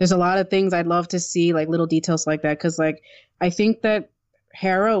 and there's a lot of things I'd love to see, like little details like that, because like I think that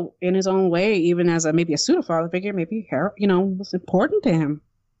Harrow, in his own way, even as maybe a pseudo father figure, maybe Harrow, was important to him.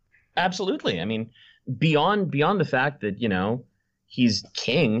 Absolutely. I mean, beyond the fact that he's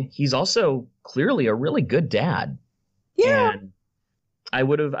king, he's also clearly a really good dad. Yeah. And I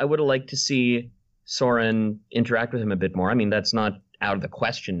would have liked to see Soren interact with him a bit more. I mean, that's not out of the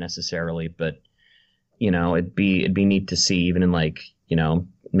question necessarily, but it'd be neat to see, even in like,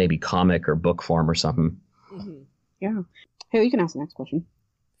 maybe comic or book form or something. Mm-hmm. Yeah. Hey, you can ask the next question.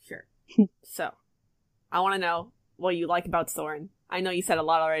 Sure. So, I want to know, what you like about Soren? I know you said a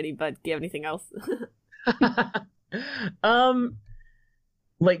lot already, but do you have anything else?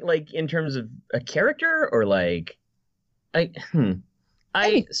 Like in terms of a character, or like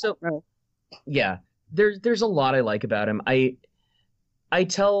yeah, there's a lot I like about him. I've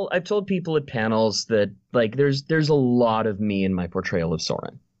told people at panels that like there's a lot of me in my portrayal of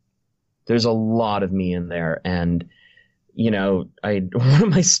Soren. There's a lot of me in there, and one of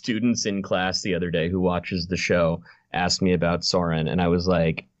my students in class the other day who watches the show asked me about Soren, and I was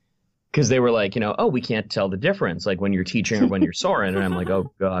like, because they were like, oh, we can't tell the difference, like when you're teaching or when you're Soren, and I'm like,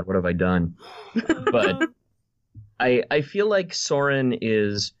 oh God, what have I done? But I feel like Soren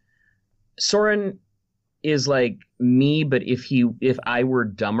is like me, but if I were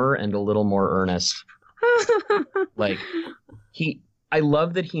dumber and a little more earnest. Like I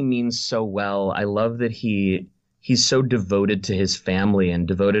love that he means so well. I love that he's so devoted to his family and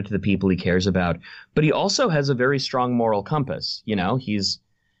devoted to the people he cares about. But he also has a very strong moral compass.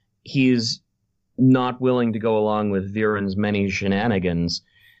 He's not willing to go along with Viren's many shenanigans.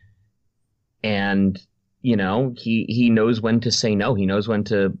 And, he knows when to say no. He knows when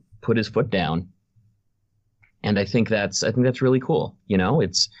to put his foot down. And I think that's really cool.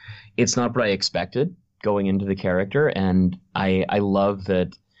 It's not what I expected going into the character, and I love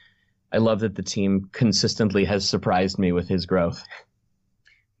that the team consistently has surprised me with his growth.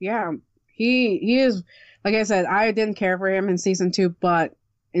 Yeah, he is, like I said, I didn't care for him in season 2, but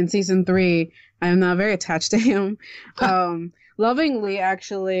in season 3, I am now very attached to him. Lovingly,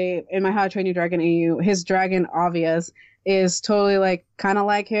 actually, in my How to Train Your Dragon AU, his dragon Obvious is totally like kind of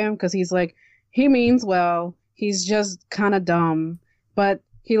like him, because he's like, he means well, he's just kind of dumb, but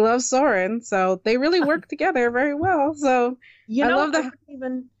he loves Soren, so they really work together very well. So I love that.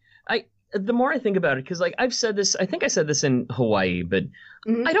 The more I think about it, because like I think I said this in Hawaii, but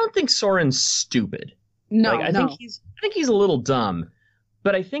I don't think Soren's stupid. No, I think he's a little dumb,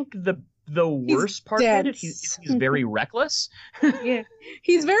 but I think the worst part of it, he's very reckless. Yeah,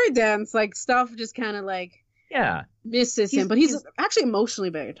 he's very dense. Like stuff just kind of like misses him, but he's actually emotionally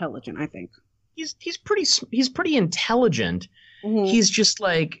very intelligent, I think. He's pretty intelligent. Mm-hmm. He's just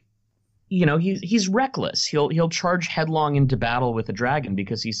like, he's reckless. He'll charge headlong into battle with a dragon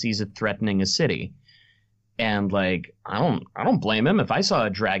because he sees it threatening a city. And like, I don't blame him. If I saw a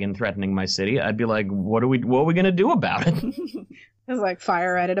dragon threatening my city, I'd be like, what are we gonna do about it? It's like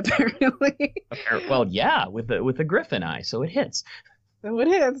fire at it, apparently. Well, yeah, with the griffin eye, so it hits. So it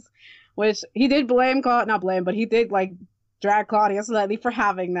hits. Which he did blame not blame, but he did like drag Claudia slightly for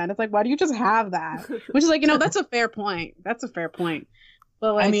having that. It's like, why do you just have that? Which is like, that's a fair point. That's a fair point.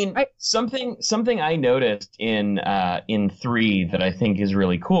 But like, I mean, something I noticed in 3 that I think is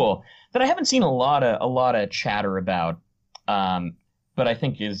really cool, that I haven't seen a lot of chatter about, but I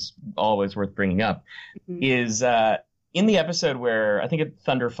think is always worth bringing up, is in the episode where I think at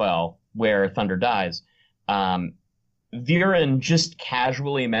Thunderfell, where Thunder dies, Viren just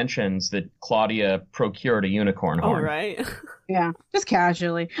casually mentions that Claudia procured a unicorn horn. Oh, right. Yeah, just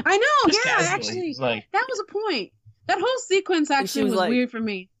casually. I know, just casually. Actually, like, that was a point. That whole sequence actually was like, weird for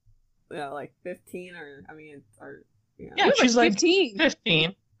me. Yeah, like 15 Yeah, she's like 15.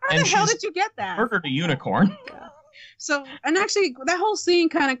 15. How the hell did you get that? Murdered a unicorn. Yeah. So, and actually, that whole scene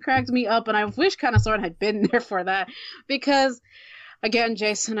kind of cracked me up, and I wish kind of Soren had been there for that, because, again,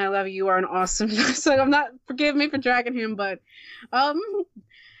 Jason, I love you. You are an awesome. So I'm not, forgive me for dragging him, but Viren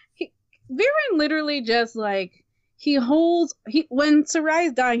literally just like, when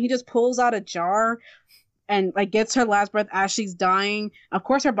Sarai's dying, he just pulls out a jar and like gets her last breath as she's dying. Of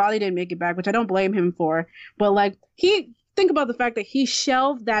course, her body didn't make it back, which I don't blame him for. But like, think about the fact that he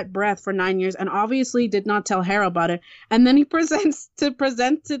shelved that breath for 9 years and obviously did not tell Hera about it. And then he presents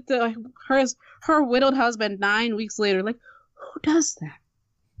it to her widowed husband 9 weeks later. Like, who does that?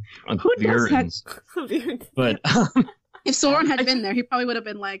 Who does that? But if Soren had been there, he probably would have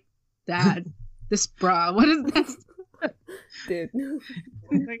been like, Dad, this bra, what is that? Dude.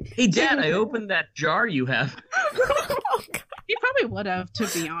 Like, hey, Dad, I opened that jar you have. He probably would have, to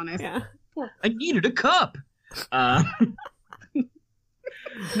be honest. Yeah. I needed a cup. No,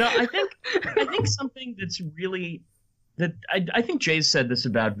 I think something that's really that I think Jay's said this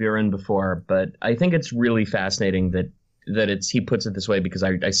about Viren before, but I think it's really fascinating that he puts it this way, because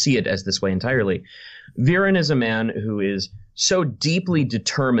I see it as this way entirely. Viren is a man who is so deeply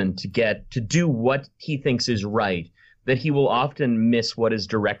determined to do what he thinks is right that he will often miss what is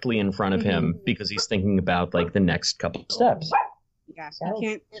directly in front of him because he's thinking about like the next couple of steps. Yeah,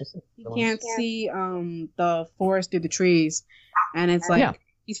 he can't see the forest through the trees, and it's like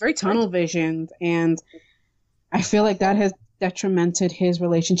he's very tunnel visioned, and I feel like that detrimented his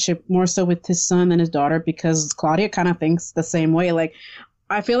relationship more so with his son than his daughter, because Claudia kind of thinks the same way. Like,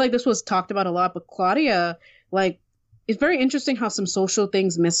 I feel like this was talked about a lot, but Claudia, like, it's very interesting how some social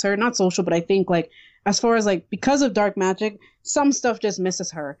things miss her. Not social, but I think, like, as far as, like, because of dark magic, some stuff just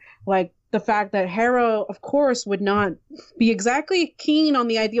misses her. Like, the fact that Harrow, of course, would not be exactly keen on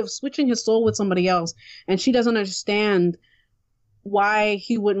the idea of switching his soul with somebody else. And she doesn't understand why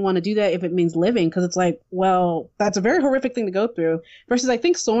he wouldn't want to do that if it means living. Because it's like, well, that's a very horrific thing to go through. Versus I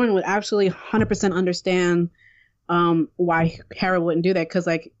think Soren would absolutely 100% understand why Harrow wouldn't do that. Because,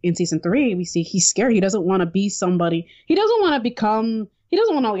 like, in season 3, we see he's scared. He doesn't want to be somebody. He doesn't want to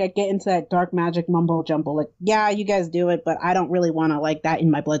like get into that dark magic mumbo jumbo. Like, yeah, you guys do it, but I don't really want to like that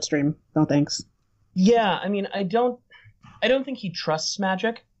in my bloodstream. No thanks. Yeah, I mean, I don't think he trusts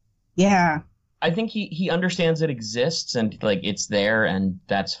magic. Yeah. I think he understands it exists and, like, it's there and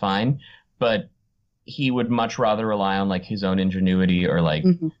that's fine, but he would much rather rely on, like, his own ingenuity or, like,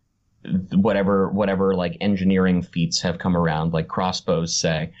 whatever like engineering feats have come around, like crossbows,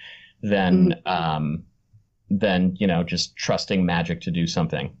 say, than you know, just trusting magic to do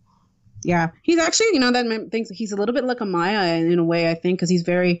something. Yeah, he's actually, you know, that thinks he's a little bit like Amaya in a way, I think, because he's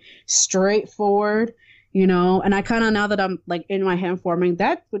very straightforward, you know. And I kind of, now that I'm like in my hand forming,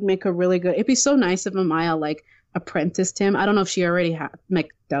 that would make her really good. It'd be so nice if Amaya like apprenticed him. I don't know if she already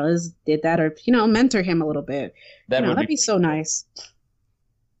did that, or, you know, mentor him a little bit. That'd be so nice.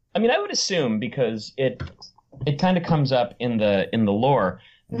 I mean, I would assume, because it kind of comes up in the lore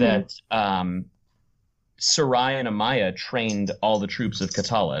that Sarai and Amaya trained all the troops of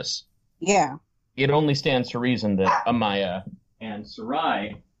Katalis. Yeah. It only stands to reason that Amaya and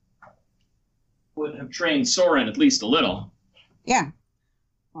Sarai would have trained Soren at least a little. Yeah.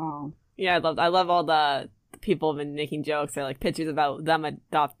 Yeah, I love all the people have been making jokes. They're like pictures about them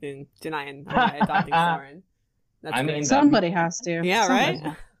adopting Janai and Amaya adopting Soren. I mean, somebody has to. Yeah, right?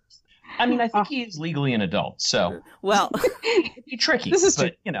 I mean, I think he's legally an adult, so well, it'd be tricky. This is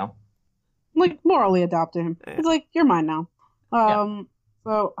but, you know, like morally adopted him. It's like, you're mine now.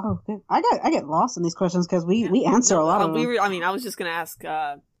 So, I get lost in these questions because we answer a lot of them. I was just gonna ask.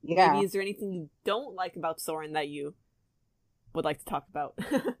 Maybe is there anything you don't like about Soren that you would like to talk about?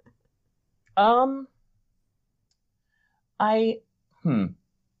 I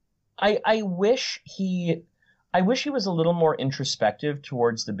wish he was a little more introspective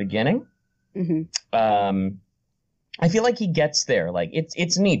towards the beginning. I feel like he gets there. Like,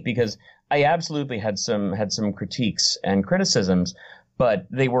 it's neat because I absolutely had some critiques and criticisms, but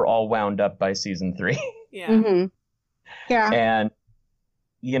they were all wound up by season 3. Yeah. Yeah. And,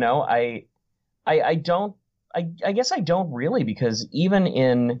 you know, I guess I don't really, because even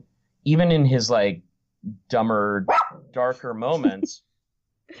in his, like, dumber, darker moments,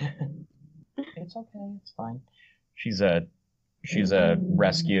 it's okay, it's fine. She's a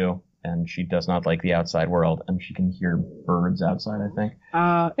rescue, and she does not like the outside world, and she can hear birds outside, I think.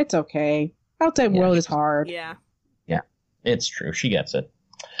 It's okay. Outside world is hard. Yeah. Yeah, it's true. She gets it.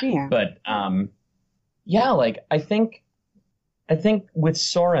 Yeah. But, yeah, like, I think with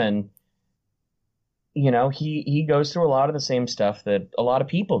Soren, you know, he goes through a lot of the same stuff that a lot of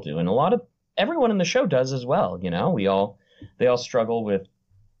people do, and everyone in the show does as well, you know? They all struggle with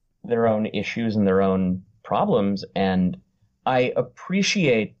their own issues and their own problems, and I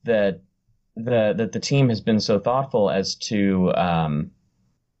appreciate that the team has been so thoughtful as to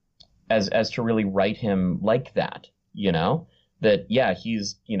as to really write him like that, you know, that, yeah,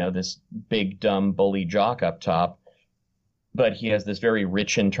 he's, you know, this big dumb bully jock up top, but he has this very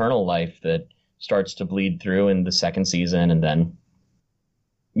rich internal life that starts to bleed through in the second season, and then,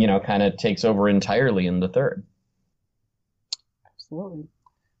 you know, kind of takes over entirely in the third. Absolutely.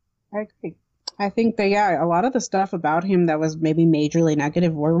 I agree. I think that, yeah, a lot of the stuff about him that was maybe majorly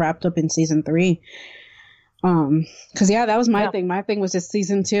negative were wrapped up in season 3. Because, yeah, that was my thing. My thing was just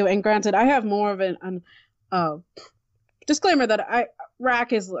season 2. And granted, I have more of an disclaimer that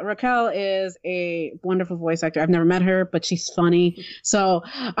Raquel is a wonderful voice actor. I've never met her, but she's funny. So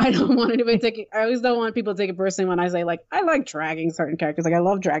I don't want anybody to take it. I always don't want people to take it personally when I say, like, I like dragging certain characters. Like, I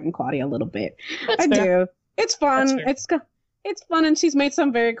love dragging Claudia a little bit. I do. It's fun. It's fun, and she's made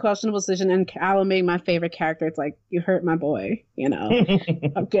some very questionable decision, and Callum being my favorite character, it's like, you hurt my boy, you know?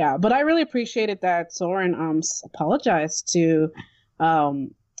 Yeah, but I really appreciated that Soren apologized to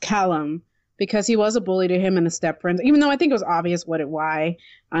Callum, because he was a bully to him and the step-friends, even though I think it was obvious why,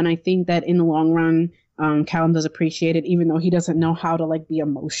 and I think that in the long run, Callum does appreciate it, even though he doesn't know how to, like, be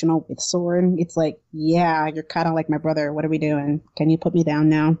emotional with Soren. It's like, yeah, you're kind of like my brother, what are we doing? Can you put me down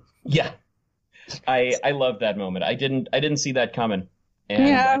now? Yeah. I love that moment. I didn't see that coming, And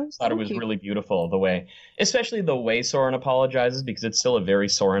Yeah, I just thought it was okay. really beautiful the way, especially the way Soren apologizes, because it's still a very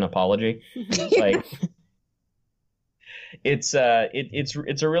Soren apology. Like it's a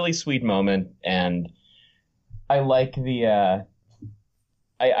really sweet moment, and I like the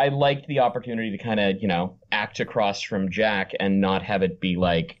I liked the opportunity to kind of, act across from Jack and not have it be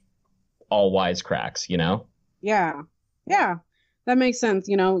like all wisecracks, Yeah. Yeah. That makes sense.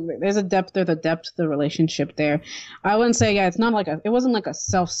 There's a depth to the relationship there. I wouldn't say, yeah, it wasn't like a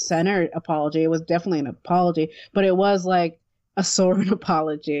self-centered apology. It was definitely an apology, but it was like a Soren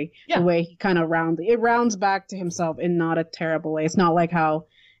apology. Yeah. The way he kind of rounds back to himself in not a terrible way. It's not like how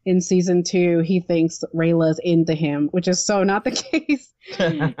in season 2 he thinks Rayla's into him, which is so not the case.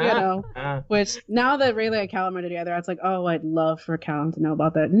 Which now that Rayla and Callum are together, it's like, oh, I'd love for Callum to know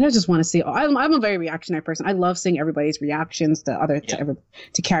about that, and I just want to see. I'm a very reactionary person. I love seeing everybody's reactions to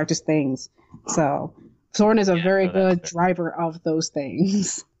characters' things. So Soren is a very good driver of those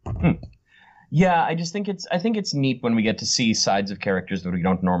things. Yeah, I think it's neat when we get to see sides of characters that we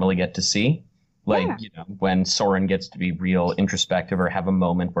don't normally get to see. Like, when Soren gets to be real introspective or have a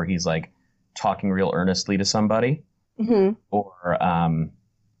moment where he's like talking real earnestly to somebody. Mm-hmm. Or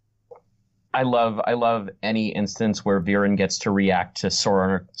I love any instance where Viren gets to react to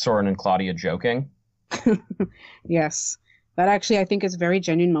Soren and Claudia joking. Yes. That actually, I think, is very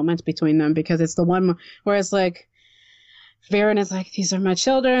genuine moments between them, because it's the one where it's like, Viren is like, these are my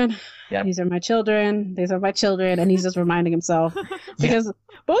children. Yep. These are my children. These are my children. And he's just reminding himself. Because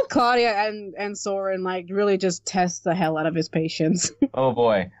both Claudia and Soren, like, really just test the hell out of his patience. Oh,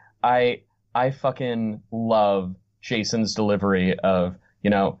 boy. I fucking love Jason's delivery of,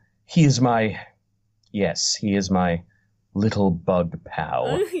 he is my little bug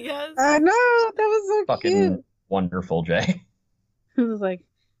pal. Yes. I know. That was so fucking cute. Wonderful, Jay. It was like,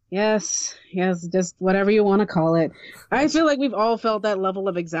 yes, just whatever you want to call it. I feel like we've all felt that level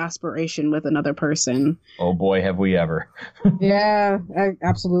of exasperation with another person. Oh boy, have we ever. Yeah,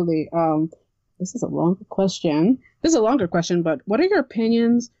 absolutely. This is a longer question. But what are your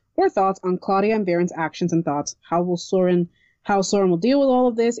opinions or thoughts on Claudia and Viren's actions and thoughts? How Soren will deal with all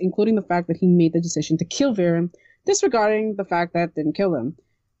of this, including the fact that he made the decision to kill Viren, disregarding the fact that didn't kill him?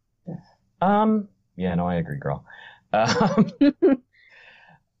 Yeah, no, I agree, girl.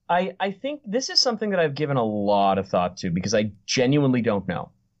 I think this is something that I've given a lot of thought to, because I genuinely don't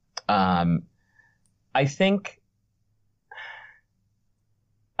know. I think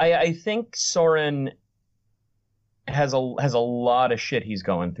Soren has a lot of shit he's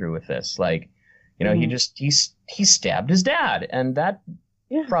going through with this. Like, he stabbed his dad, and that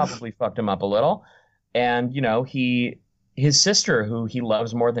probably fucked him up a little. And his sister, who he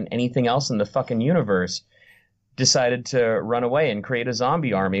loves more than anything else in the fucking universe, decided to run away and create a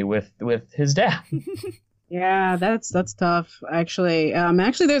zombie army with his dad. Yeah, that's tough, actually.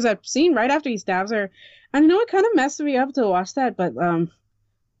 Actually, there's a scene right after he stabs her. I know it kind of messed me up to watch that, but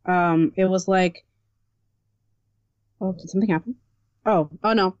it was like, oh, did something happen? Oh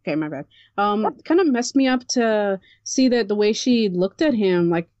no, okay, my bad. Kind of messed me up to see that the way she looked at him,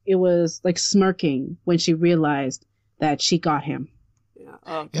 like it was like smirking when she realized that she got him. Yeah.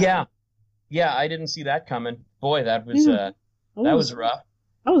 Oh, Yeah, I didn't see that coming. Boy, that was rough. That was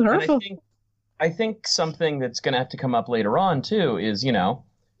hurtful. And I think something that's going to have to come up later on too is,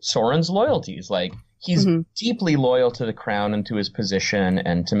 Soren's loyalties. Like, he's deeply loyal to the crown and to his position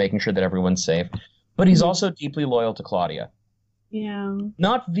and to making sure that everyone's safe, but he's also deeply loyal to Claudia. Yeah.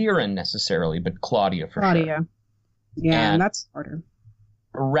 Not Viren necessarily, but Claudia for sure. Yeah, and that's harder.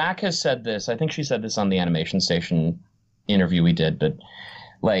 Rack has said this. I think she said this on the Animation Station interview we did, but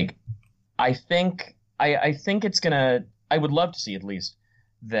like, I think it's gonna. I would love to see, at least,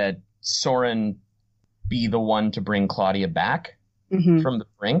 that Soren be the one to bring Claudia back from the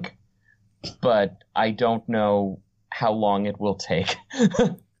brink, but I don't know how long it will take.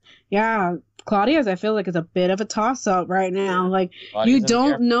 Yeah, Claudia's, I feel like, is a bit of a toss-up right now. Like, Claudia's you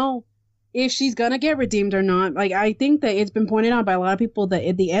don't know if she's gonna get redeemed or not. Like, I think that it's been pointed out by a lot of people that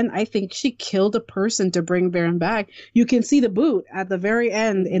at the end, I think she killed a person to bring Viren back. You can see the boot at the very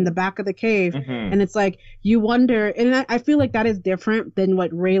end in the back of the cave, and it's like, you wonder, and I feel like that is different than what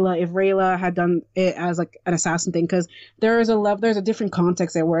if Rayla had done it as like an assassin thing, because there's a different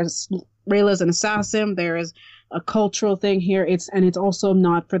context there, whereas Rayla's an assassin, there is a cultural thing here, it's also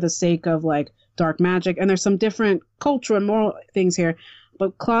not for the sake of like dark magic, and there's some different cultural and moral things here,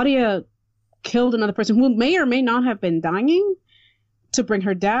 but Claudia killed another person who may or may not have been dying to bring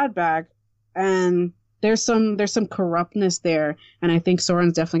her dad back, and there's some corruptness there, and I think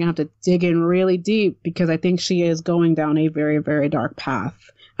Soren's definitely gonna have to dig in really deep, because I think she is going down a very, very dark path,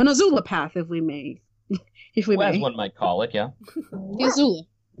 an Azula path, if we may if we As may. one might call it, yeah. Azula.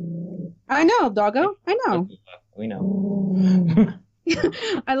 I know, doggo. I know. We know.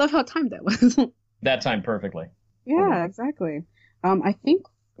 I love how timed that was. That timed perfectly. Yeah, exactly. I think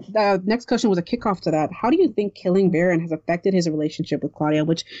the next question was a kickoff to that. How do you think killing Baron has affected his relationship with Claudia,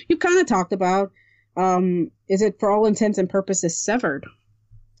 which you kind of talked about? Is it, for all intents and purposes, severed?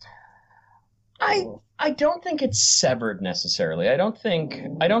 I don't think it's severed necessarily. I don't think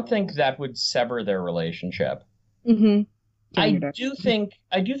that would sever their relationship. Mm-hmm. I do think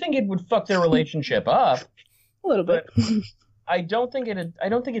it would fuck their relationship up a little bit. I don't think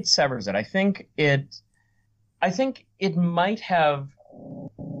it severs it. I think it might have.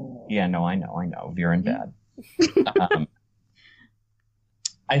 Yeah, no, I know. Veer and Bad.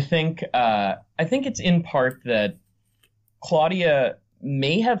 I think it's in part that Claudia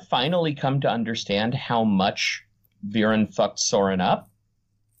may have finally come to understand how much Viren fucked Soren up.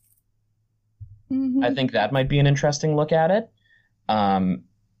 Mm-hmm. I think that might be an interesting look at it.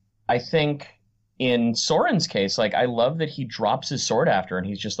 I think in Soren's case, like, I love that he drops his sword after and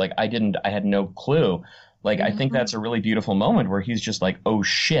he's just like, I had no clue. Like, I think that's a really beautiful moment where he's just like, oh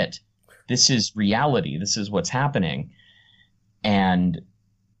shit, this is reality. This is what's happening. And,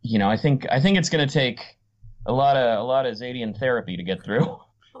 you know, I think it's going to take a lot of Zadian therapy to get through.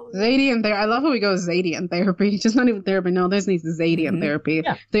 Zadian therapy. I love how we go Zadian therapy. Just not even therapy. No, this needs Zadian therapy.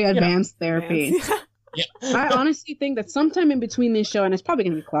 Yeah. The advanced therapy. Yeah. I honestly think that sometime in between this show, and it's probably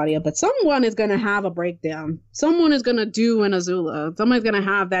going to be Claudia, but someone is going to have a breakdown. Someone is going to do an Azula. Someone's going to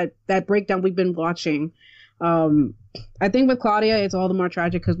have that breakdown we've been watching. I think with Claudia, it's all the more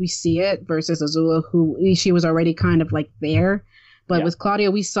tragic because we see it versus Azula, who she was already kind of like there. But with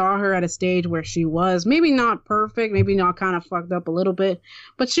Claudia, we saw her at a stage where she was maybe not perfect, maybe not kind of fucked up a little bit,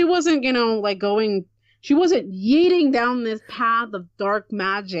 but she wasn't, you know, like she wasn't yeeting down this path of dark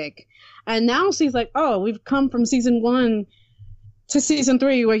magic. And now she's like, oh, we've come from season 1 to season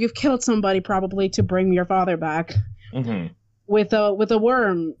 3 where you've killed somebody probably to bring your father back with a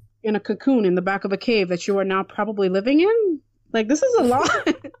worm in a cocoon in the back of a cave that you are now probably living in. Like, this is a lot.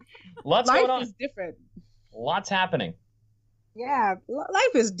 Lots Life going on. is different. Lots happening. Yeah,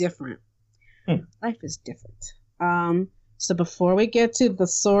 life is different. Life is different. So before we get to the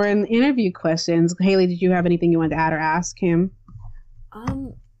Soren interview questions, Haley, did you have anything you wanted to add or ask him?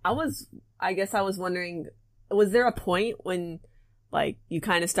 I guess I was wondering, was there a point when, like, you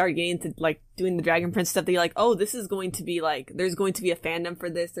kind of started getting into, like, doing the Dragon Prince stuff that you're like, oh, this is going to be, like, there's going to be a fandom for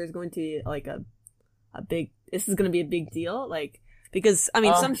this, there's going to be, like, this is going to be a big deal? Like, because, I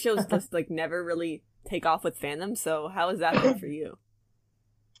mean, some shows just, like, never really take off with fandom, so how has that been for you?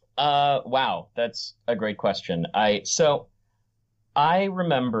 Wow, that's a great question. I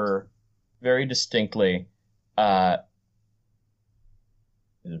remember very distinctly,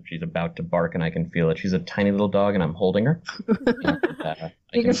 she's about to bark and I can feel it. She's a tiny little dog and I'm holding her. And,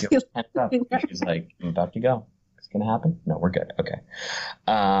 I can feel it pent up. She's like, I'm about to go. It's going to happen? No, we're good. Okay.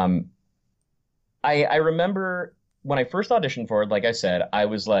 I remember when I first auditioned for it, like I said, I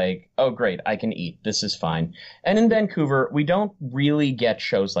was like, oh, great, I can eat. This is fine. And in Vancouver, we don't really get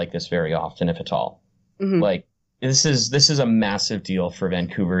shows like this very often, if at all. Mm-hmm. Like, this is a massive deal for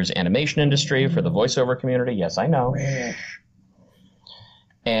Vancouver's animation industry, for the voiceover community. Yes, I know.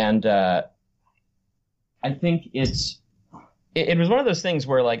 And I think it was one of those things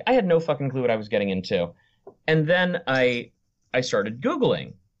where, like, I had no fucking clue what I was getting into. And then I started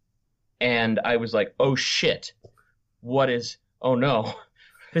Googling. And I was like, oh, shit. Oh, no.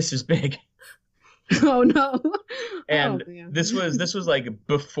 This is big. Oh, no. And this was like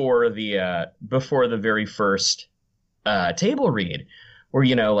before the very first table read, where,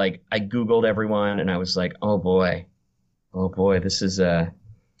 you know, like, I Googled everyone and I was like, oh boy, this is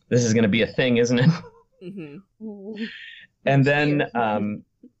going to be a thing, isn't it? Mm-hmm. And then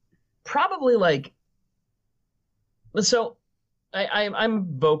probably like, so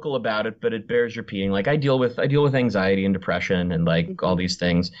I'm vocal about it, but it bears repeating. Like, I deal with anxiety and depression and, like, all these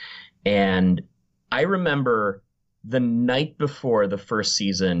things. And I remember the night before the first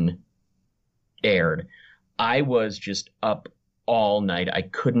season aired, I was just up all night. I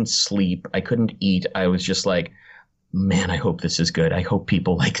couldn't sleep. I couldn't eat. I was just like, man, I hope this is good. I hope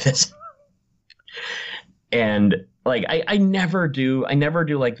people like this. And, like, I never do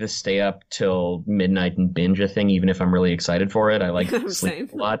like this stay up till midnight and binge a thing, even if I'm really excited for it. I like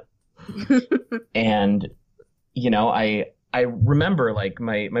sleep a lot. And, you know, I remember, like,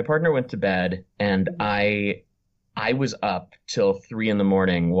 my partner went to bed and I was up till 3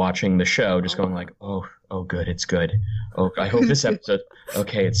 a.m. watching the show, just going like, oh, good. It's good. Oh, I hope this episode,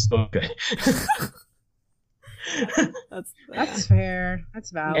 okay, it's so good. That's fair.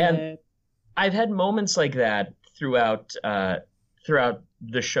 That's valid. I've had moments like that throughout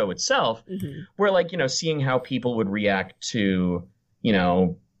the show itself, Hmm. where like, seeing how people would react to, you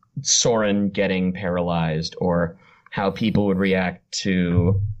know, Soren getting paralyzed, or how people would react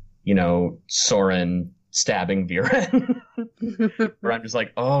to, Soren stabbing Viren. Where I'm just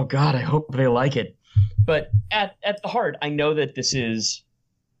like, oh God, I hope they like it. But at the heart, I know that this is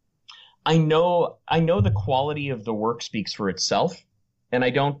I know the quality of the work speaks for itself. And I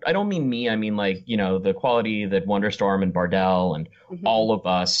don't mean me, I mean like, the quality that Wonderstorm and Bardell and Mhm. all of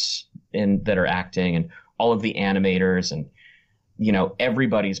us in that are acting, and all of the animators, and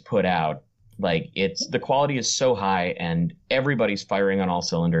everybody's put out. Like, it's the quality is so high, and everybody's firing on all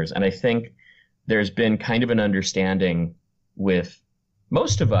cylinders. And I think there's been kind of an understanding with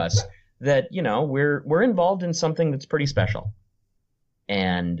most of us that, we're involved in something that's pretty special.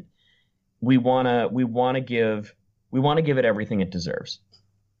 And we want to give it everything it deserves.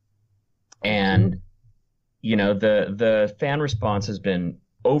 And the fan response has been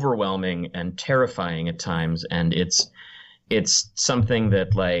overwhelming and terrifying at times, and it's something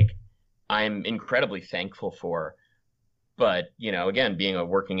that, like, I'm incredibly thankful for. But, again, being a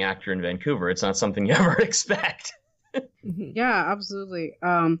working actor in Vancouver, it's not something you ever expect. Hmm. Yeah, absolutely.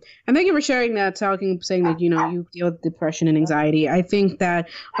 And thank you for sharing that, saying that, you deal with depression and anxiety. I think that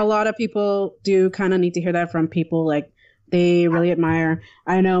a lot of people do kind of need to hear that from people like they really admire.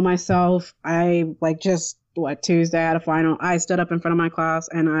 I know myself, I like just Tuesday I had a final. I stood up in front of my class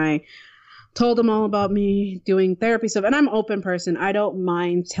and I told them all about me doing therapy stuff. And I'm an open person. I don't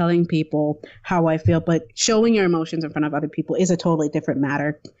mind telling people how I feel, but showing your emotions in front of other people is a totally different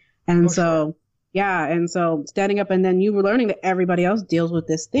matter. And Oh, sure. so, yeah. And so standing up, and then you were learning that everybody else deals with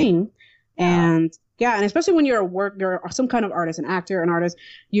this thing. Yeah. And yeah. And especially when you're some kind of artist, an actor, an artist,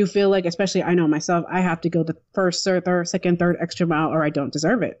 you feel like, especially I know myself, I have to go the first, third, second, third extra mile, or I don't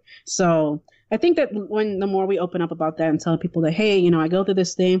deserve it. So I think that when the more we open up about that and tell people that, hey, I go through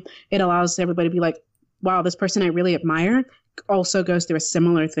this thing, it allows everybody to be like, wow, this person I really admire also goes through a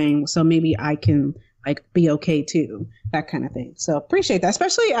similar thing. So maybe I can like be okay too, that kind of thing. So appreciate that,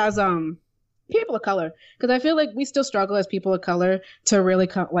 especially as people of color, because I feel like we still struggle as people of color to really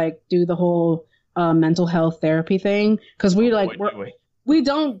like do the whole mental health therapy thing, because we Oh like boy, we're do we. we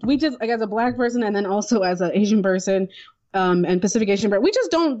don't we just like as a black person and then also as an Asian person and Pacific Asian, but we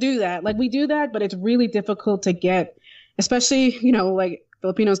just don't do that. Like we do that, but it's really difficult to get, especially, like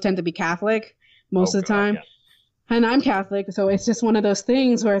Filipinos tend to be Catholic Oh most of the God, time. yeah. And I'm Catholic, so it's just one of those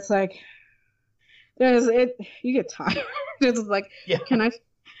things where it's like, you get tired. It's like, Yeah. can I,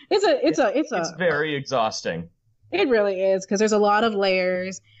 It's very exhausting. it really is, because there's a lot of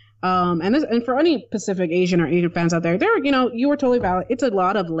layers. And for any Pacific Asian or Asian fans out there, you were totally valid. It's a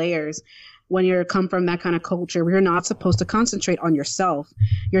lot of layers when you come from that kind of culture where you're not supposed to concentrate on yourself.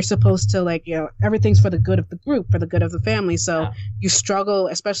 You're supposed to everything's for the good of the group, for the good of the family. So Yeah. you struggle,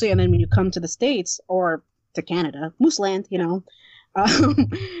 especially, and then when you come to the States or to Canada, Moose Land, um,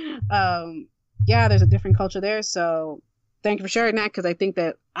 um, yeah, there's a different culture there. So thank you for sharing that, because I think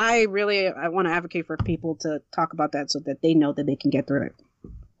that I want to advocate for people to talk about that so that they know that they can get through it.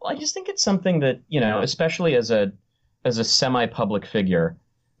 Well, I just think it's something that, especially as a semi-public figure,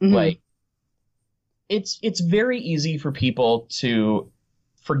 Mhm. like, it's very easy for people to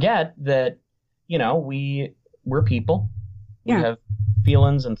forget that, we're people. We Yeah. have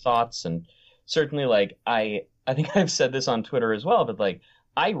feelings and thoughts, and certainly, like, I think I've said this on Twitter as well, but like,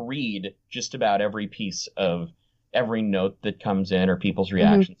 I read just about every piece of every note that comes in, or people's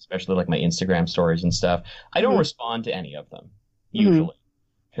reactions, especially like my Instagram stories and stuff. I don't Mhm. respond to any of them Mhm. usually,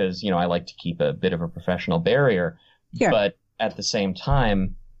 because I like to keep a bit of a professional barrier. Yeah. But at the same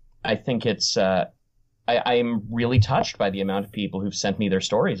time, I think it's I'm really touched by the amount of people who've sent me their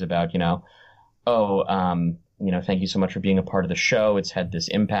stories about, oh, thank you so much for being a part of the show. It's had this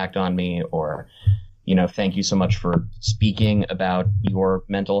impact on me, or, thank you so much for speaking about your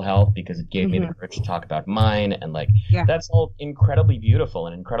mental health, because it gave me the courage to talk about mine. And like, Yeah. that's all incredibly beautiful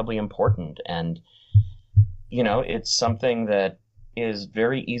and incredibly important. And, it's something that is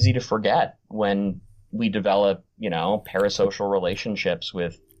very easy to forget when we develop, parasocial relationships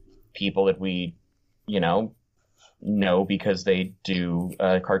with people that we, know because they do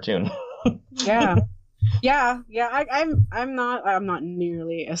a cartoon. Yeah. Yeah. I'm not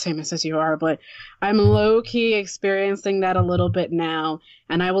nearly as famous as you are, but I'm low key experiencing that a little bit now,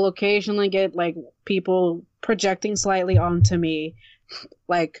 and I will occasionally get like people projecting slightly onto me,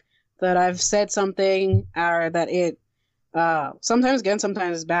 like that I've said something or that Sometimes good,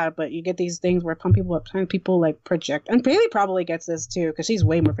 sometimes it's bad, but you get these things where sometimes people like project, and Bailey probably gets this too because she's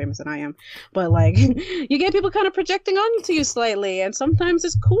way more famous than I am. But like, you get people kind of projecting onto you slightly, and sometimes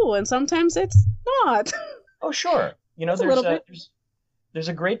it's cool, and sometimes it's not. Oh, sure. Just a little bit. There's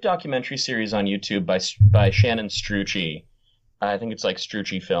a great documentary series on YouTube by Shannon Strucci. I think it's like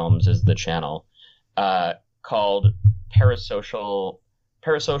Strucci Films is the channel, called Parasocial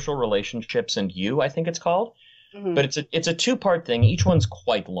Relationships and You, I think it's called. Mhm. But it's a two-part thing. Each one's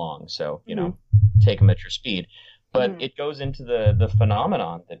quite long, so take them at your speed. But it goes into the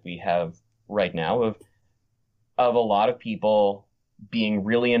phenomenon that we have right now of a lot of people being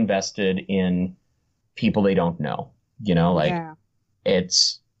really invested in people they don't know. Yeah.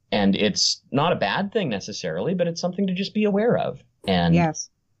 It's not a bad thing necessarily, but it's something to just be aware of and Yes.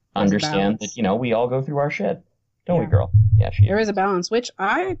 understand balance. that we all go through our shit, don't we, Yeah. girl? Yeah, she There is a balance, which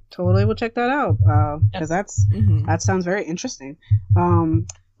I totally will check that out because that sounds very interesting.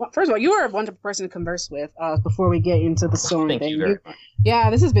 Well, first of all, you are a wonderful person to converse with. Before we get into the Soren Thank thing, you very much. yeah,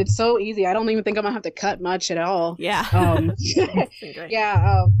 this has been so easy. I don't even think I'm gonna have to cut much at all. Yeah. Um, Great.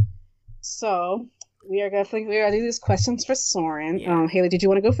 yeah. So we are gonna do these questions for Soren. Yeah. Haley, did you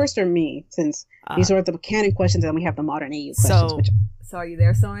want to go first or me? Since these are the canon questions, and then we have the modern age questions. So are you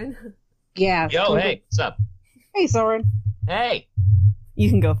there, Soren? Yeah. Yo, hey, what's up? Hey, Soren. Hey. You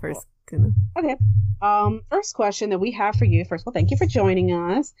can go first. Kuna. Okay. First question that we have for you. First of all, thank you for joining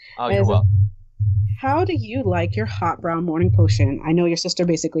us. Oh, you're welcome. How do you like your hot brown morning potion? I know your sister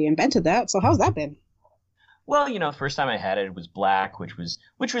basically invented that, so how's that been? Well, first time I had it, it was black, which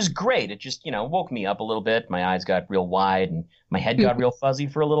was great. It just, woke me up a little bit. My eyes got real wide and my head got real fuzzy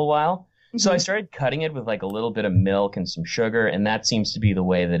for a little while. So I started cutting it with like a little bit of milk and some sugar, and that seems to be the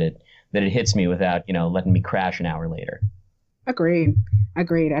way that it hits me without, letting me crash an hour later. Agreed. I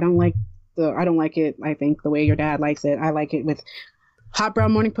don't like it, I think, the way your dad likes it. I like it with hot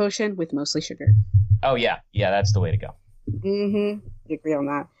brown morning potion with mostly sugar. Oh, yeah. Yeah, that's the way to go. Mm-hmm. I agree on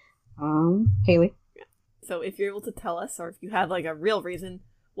that. Haley? So if you're able to tell us, or if you have like a real reason,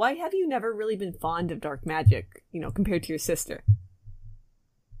 why have you never really been fond of dark magic, compared to your sister?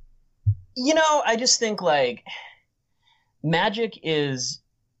 I just think like magic's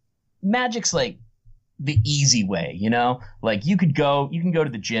like the easy way, like you can go to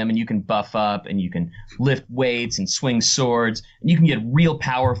the gym and you can buff up and you can lift weights and swing swords and you can get real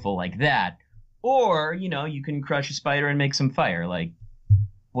powerful like that. Or, you can crush a spider and make some fire. Like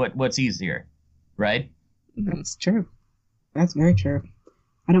what's easier, right? That's true. That's very true.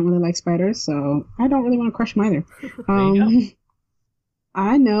 I don't really like spiders, so I don't really want to crush them either. There you go.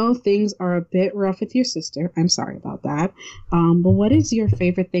 I know things are a bit rough with your sister. I'm sorry about that. But what is your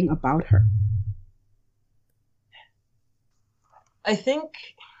favorite thing about her? I think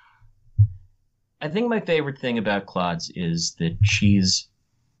my favorite thing about Claude's is that she's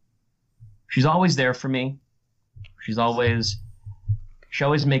always there for me. She always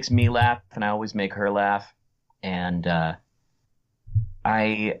makes me laugh, and I always make her laugh. And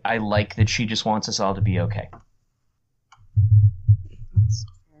I like that she just wants us all to be okay.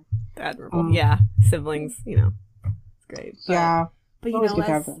 Admirable. Yeah, siblings, it's great. But, Yeah. But always good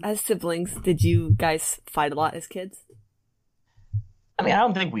to have as, them. as siblings, did you guys fight a lot as kids? I mean, I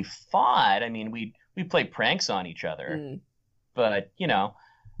don't think we fought. I mean, we played pranks on each other. But,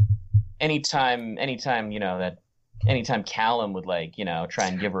 anytime Callum would try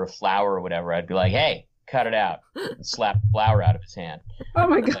and give her a flower or whatever, I'd be like, "Hey, cut it out." And slap the flower out of his hand. Oh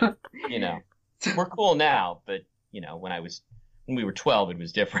my god. We're cool now, but when we were 12, it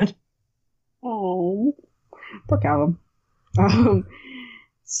was different. Oh, poor Callum.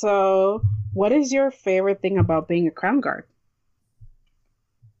 So what is your favorite thing about being a crown guard?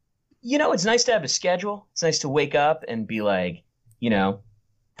 It's nice to have a schedule. It's nice to wake up and be like,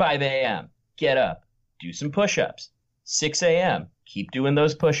 5 a.m., get up, do some push-ups. 6 a.m., keep doing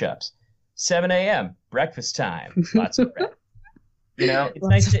those push-ups. 7 a.m., breakfast time, lots of bread. It's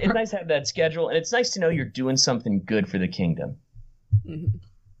nice to have that schedule, and it's nice to know you're doing something good for the kingdom. Mm-hmm.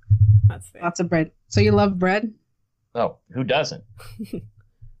 That's fair. Lots of bread. So you love bread? Oh, who doesn't?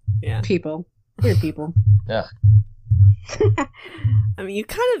 Yeah. People. Weird people. Ugh. I mean, you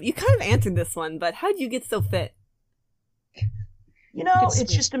kind of answered this one, but how did you get so fit?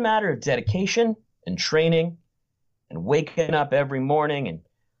 It's just a matter of dedication and training and waking up every morning and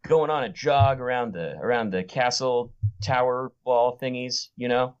going on a jog around the castle tower wall thingies,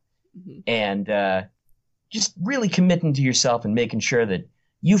 and just really committing to yourself and making sure that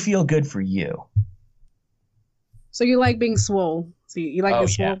you feel good for you. So you like being swole. So you like being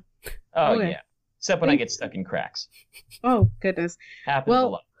swole? Oh, Okay. yeah. Except when I get stuck in cracks. Oh, goodness. Happens a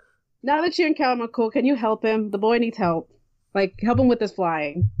lot. Now that you and Callum are cool, can you help him? The boy needs help. Like, help him with this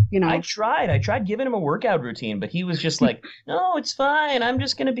flying, you know. I tried giving him a workout routine, but he was just like, no, it's fine. I'm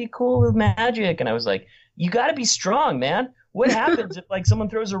just going to be cool with magic. And I was like, you got to be strong, man. What happens if like someone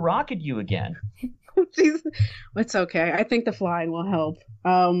throws a rock at you again? It's okay. I think the flying will help.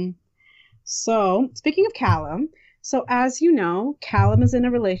 So speaking of Callum, so as you know, Callum is in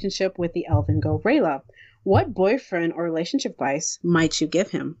a relationship with the elven girl Rayla. What boyfriend or relationship advice might you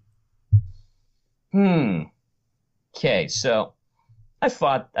give him? Okay, so I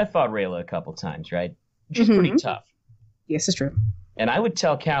fought Rayla a couple times, right? She's pretty tough. Yes, it's true. And I would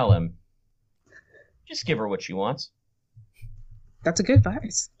tell Callum, just give her what she wants. That's a good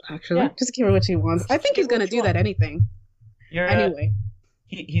advice, actually. Yeah. Just give her what she wants. I think he's going to do that anything. Anyway.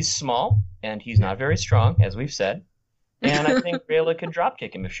 He's small, and he's not very strong, as we've said. And I think Rayla could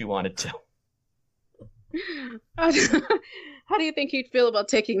dropkick him if she wanted to. How do you think he'd feel about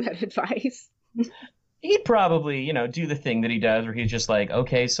taking that advice? He'd probably, do the thing that he does where he's just like,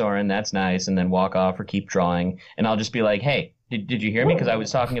 okay, Soren, that's nice, and then walk off or keep drawing. And I'll just be like, hey, did you hear me? Because I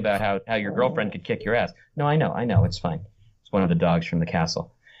was talking about how your girlfriend could kick your ass. No, I know, it's fine. It's one of the dogs from the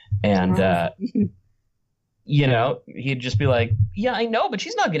castle. And, he'd just be like, yeah, I know, but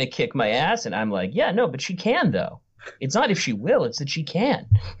she's not going to kick my ass. And I'm like, yeah, no, but she can, though. It's not if she will, it's that she can.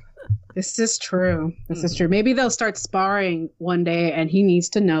 This is true. Maybe they'll start sparring one day, and he needs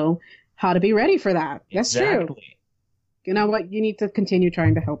to know how to be ready for that. That's exactly. True. You know what? You need to continue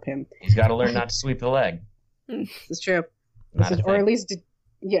trying to help him. He's got to learn not to sweep the leg. This is true. Or at least,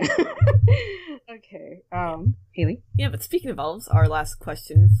 yeah. Okay. Haley? Yeah, but speaking of elves, our last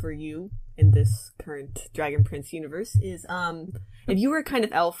question for you in this current Dragon Prince universe is, if you were a kind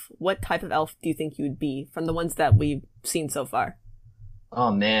of elf, what type of elf do you think you would be from the ones that we've seen so far?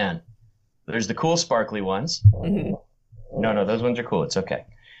 Oh, man. There's the cool sparkly ones. Mm-hmm. No, those ones are cool. It's okay.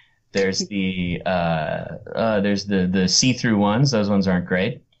 There's the see-through ones. Those ones aren't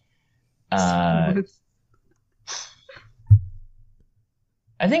great. I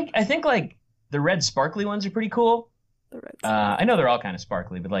think like the red sparkly ones are pretty cool. I know they're all kind of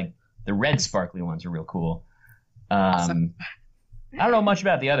sparkly, but like the red sparkly ones are real cool. I don't know much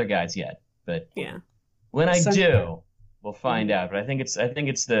about the other guys yet, but yeah, when I do, we'll find out. But I think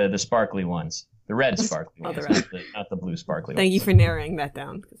it's the sparkly ones. The red sparkly ones, not the blue sparkly ones. Thank you for narrowing that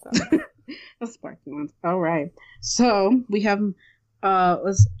down. The sparkly ones. All right. So we have,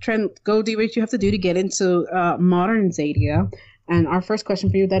 let's try and go do what you have to do to get into modern Xadia. And our first question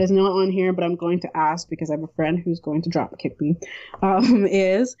for you that is not on here, but I'm going to ask because I have a friend who's going to drop kick me,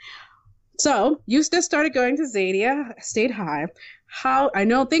 is, so you just started going to Xadia State High. I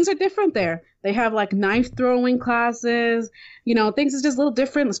know things are different there. They have like knife throwing classes, things is just a little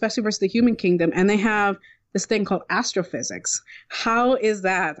different, especially versus the human kingdom. And they have this thing called astrophysics. How is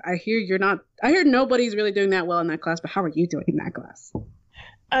that? I hear nobody's really doing that well in that class, but how are you doing in that class?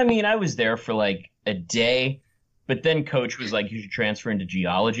 I mean, I was there for like a day, but then coach was like, you should transfer into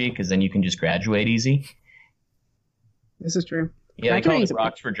geology because then you can just graduate easy. This is true. Yeah, they call it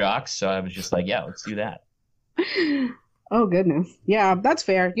rocks for jocks. So I was just like, yeah, let's do that. Oh, goodness. Yeah, that's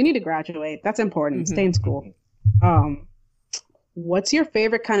fair. You need to graduate. That's important. Mm-hmm. Stay in school. What's your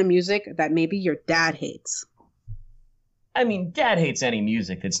favorite kind of music that maybe your dad hates? I mean, Dad hates any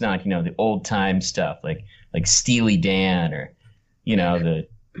music that's not, the old time stuff like Steely Dan or,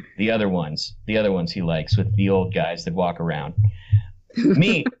 the other ones he likes with the old guys that walk around.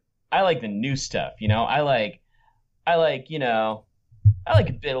 Me, I like the new stuff. I like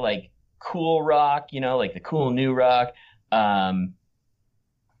a bit of like cool rock, like the cool new rock. I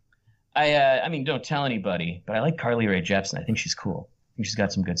mean, don't tell anybody, but I like Carly Rae Jepsen. I think she's cool. I think she's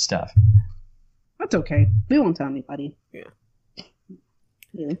got some good stuff. That's okay. We won't tell anybody.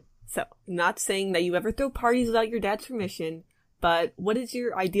 Yeah. So, not saying that you ever throw parties without your dad's permission, but what does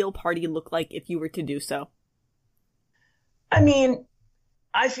your ideal party look like if you were to do so? I mean,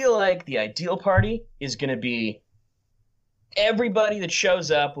 I feel like the ideal party is going to be everybody that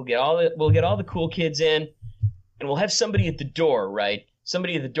shows up. We'll get all the cool kids in, and we'll have somebody at the door, right?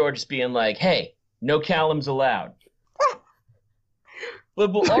 Somebody at the door just being like, hey, no Callums allowed.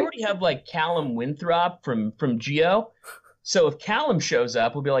 But we'll already have like Callum Winthrop from Geo. So if Callum shows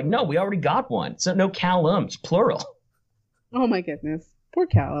up, we'll be like, no, we already got one. So no Callums, plural. Oh my goodness. Poor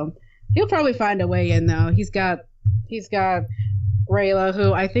Callum. He'll probably find a way in though. He's got Rayla,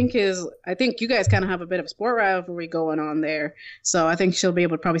 who I think you guys kind of have a bit of sport rivalry going on there. So I think she'll be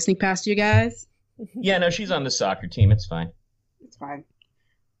able to probably sneak past you guys. Yeah, no, she's on the soccer team. It's fine. It's fine.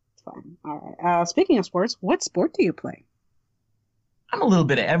 All right. Speaking of sports, what sport do you play? I'm a little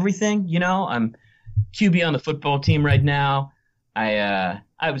bit of everything. I'm QB on the football team right now. I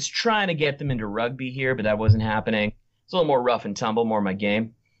was trying to get them into rugby here, but that wasn't happening. It's a little more rough and tumble, more my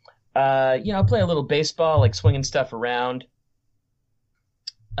game. Play a little baseball, like swinging stuff around.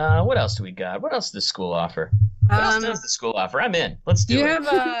 What else do we got? What else does the school offer? What else does the school offer? I'm in. Let's do it.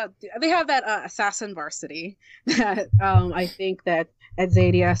 They have that assassin varsity that I think that at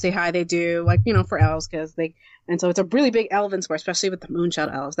Zadia Say Hi they do, like, for elves, and so it's a really big elven sport, especially with the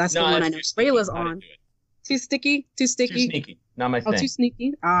Moonchild elves. That's the one I know Rayla's on. Too sticky? Too sneaky. Not my thing. Oh, too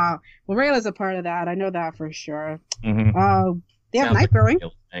sneaky? Well, Rayla's a part of that. I know that for sure. Mm-hmm. They have knife throwing.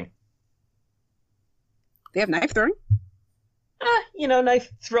 They have knife throwing?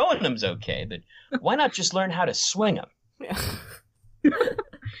 Knife throwing them's okay, but why not just learn how to swing them? Yeah.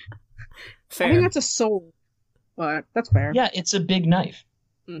 Fair. I think that's a sword, but that's fair. Yeah, it's a big knife.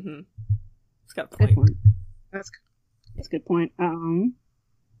 Mm-hmm. It's got a point. Good point. That's a good point.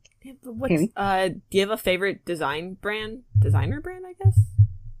 Do you have a favorite designer brand, I guess?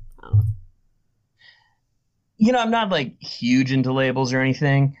 I don't know. I'm not like huge into labels or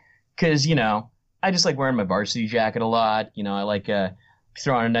anything, because I just like wearing my varsity jacket a lot. I like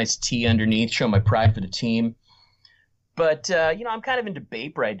throw on a nice tee underneath, show my pride for the team. But I'm kind of into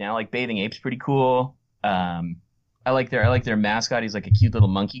Bape right now. Like Bathing Ape's pretty cool. I like their mascot. He's like a cute little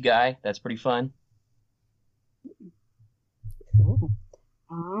monkey guy. That's pretty fun. Cool.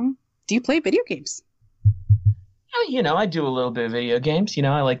 Do you play video games? I do a little bit of video games.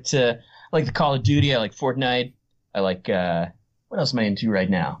 I like the Call of Duty. I like Fortnite. I like what else am I into right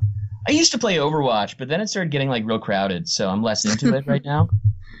now? I used to play Overwatch, but then it started getting like real crowded, so I'm less into it right now.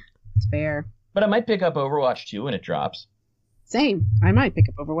 It's fair. But I might pick up Overwatch 2 when it drops. Same. I might pick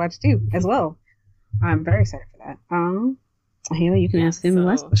up Overwatch 2 as well. I'm very excited for that. Haley, you can ask him the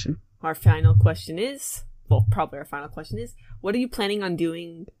last question. Our final question is, what are you planning on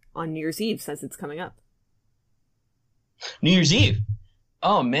doing on New Year's Eve since it's coming up? New Year's Eve?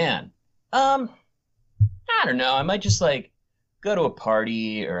 Oh, man. I don't know. I might just go to a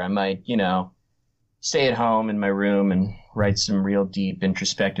party, or I might, stay at home in my room and write some real deep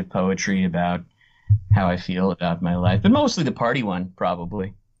introspective poetry about how I feel about my life. But mostly the party one,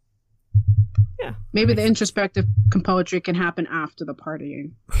 probably. Yeah. Maybe the introspective poetry can happen after the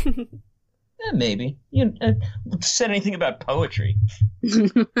partying. Maybe. Said anything about poetry?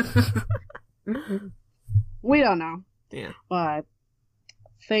 We don't know. Yeah. But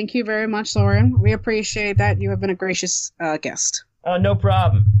thank you very much, Soren. We appreciate that. You have been a gracious guest. Oh, no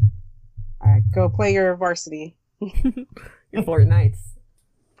problem. All right, go play your varsity. Your Fortnite.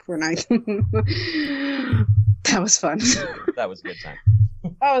 That was fun. That was a good time.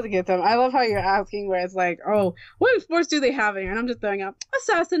 That was a good time. I love how you're asking where it's like, oh, what sports do they have in here? And I'm just throwing up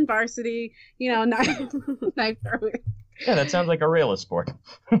assassin varsity, knife throwing. Yeah, that sounds like a realist sport.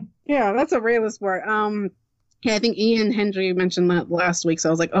 Yeah, that's a realist sport. Yeah, I think Ian Hendry mentioned that last week, so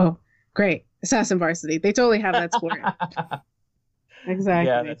I was like, oh, great, assassin varsity. They totally have that sport. Exactly.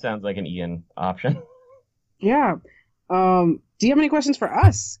 Yeah, that sounds like an Ian option. Yeah. Do you have any questions for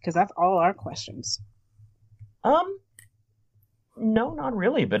us? Because that's all our questions. No, not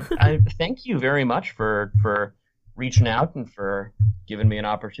really. But I thank you very much for reaching out and for giving me an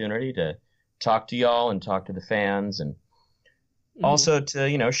opportunity to talk to y'all and talk to the fans, and also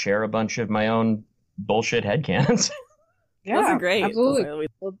to share a bunch of my own bullshit headcanons. Yeah, those are great. Absolutely.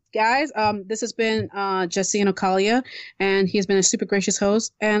 Well, guys, this has been Jesse Inokalia, and he has been a super gracious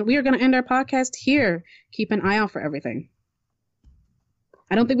host. And we are going to end our podcast here. Keep an eye out for everything.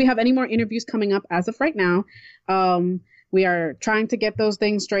 I don't think we have any more interviews coming up as of right now. We are trying to get those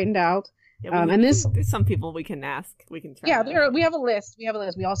things straightened out. Yeah, there's some people we can ask. We can try. Yeah, we have a list. We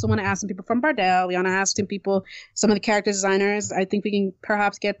also want to ask some people from Bardell. We want to ask some of the character designers. I think we can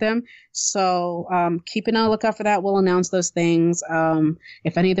perhaps get them. So keep an eye lookout for that. We'll announce those things.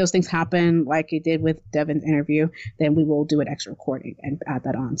 If any of those things happen, like it did with Devin's interview, then we will do an extra recording and add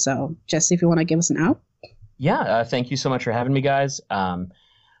that on. So Jesse, if you want to give us an out. Yeah, thank you so much for having me, guys.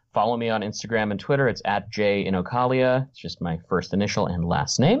 Follow me on Instagram and Twitter. It's @JInokalia. It's just my first initial and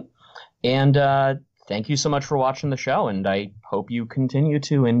last name. And thank you so much for watching the show, and I hope you continue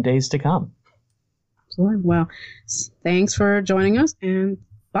to in days to come. Absolutely. Well, thanks for joining us, and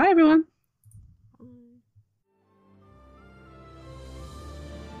bye, everyone.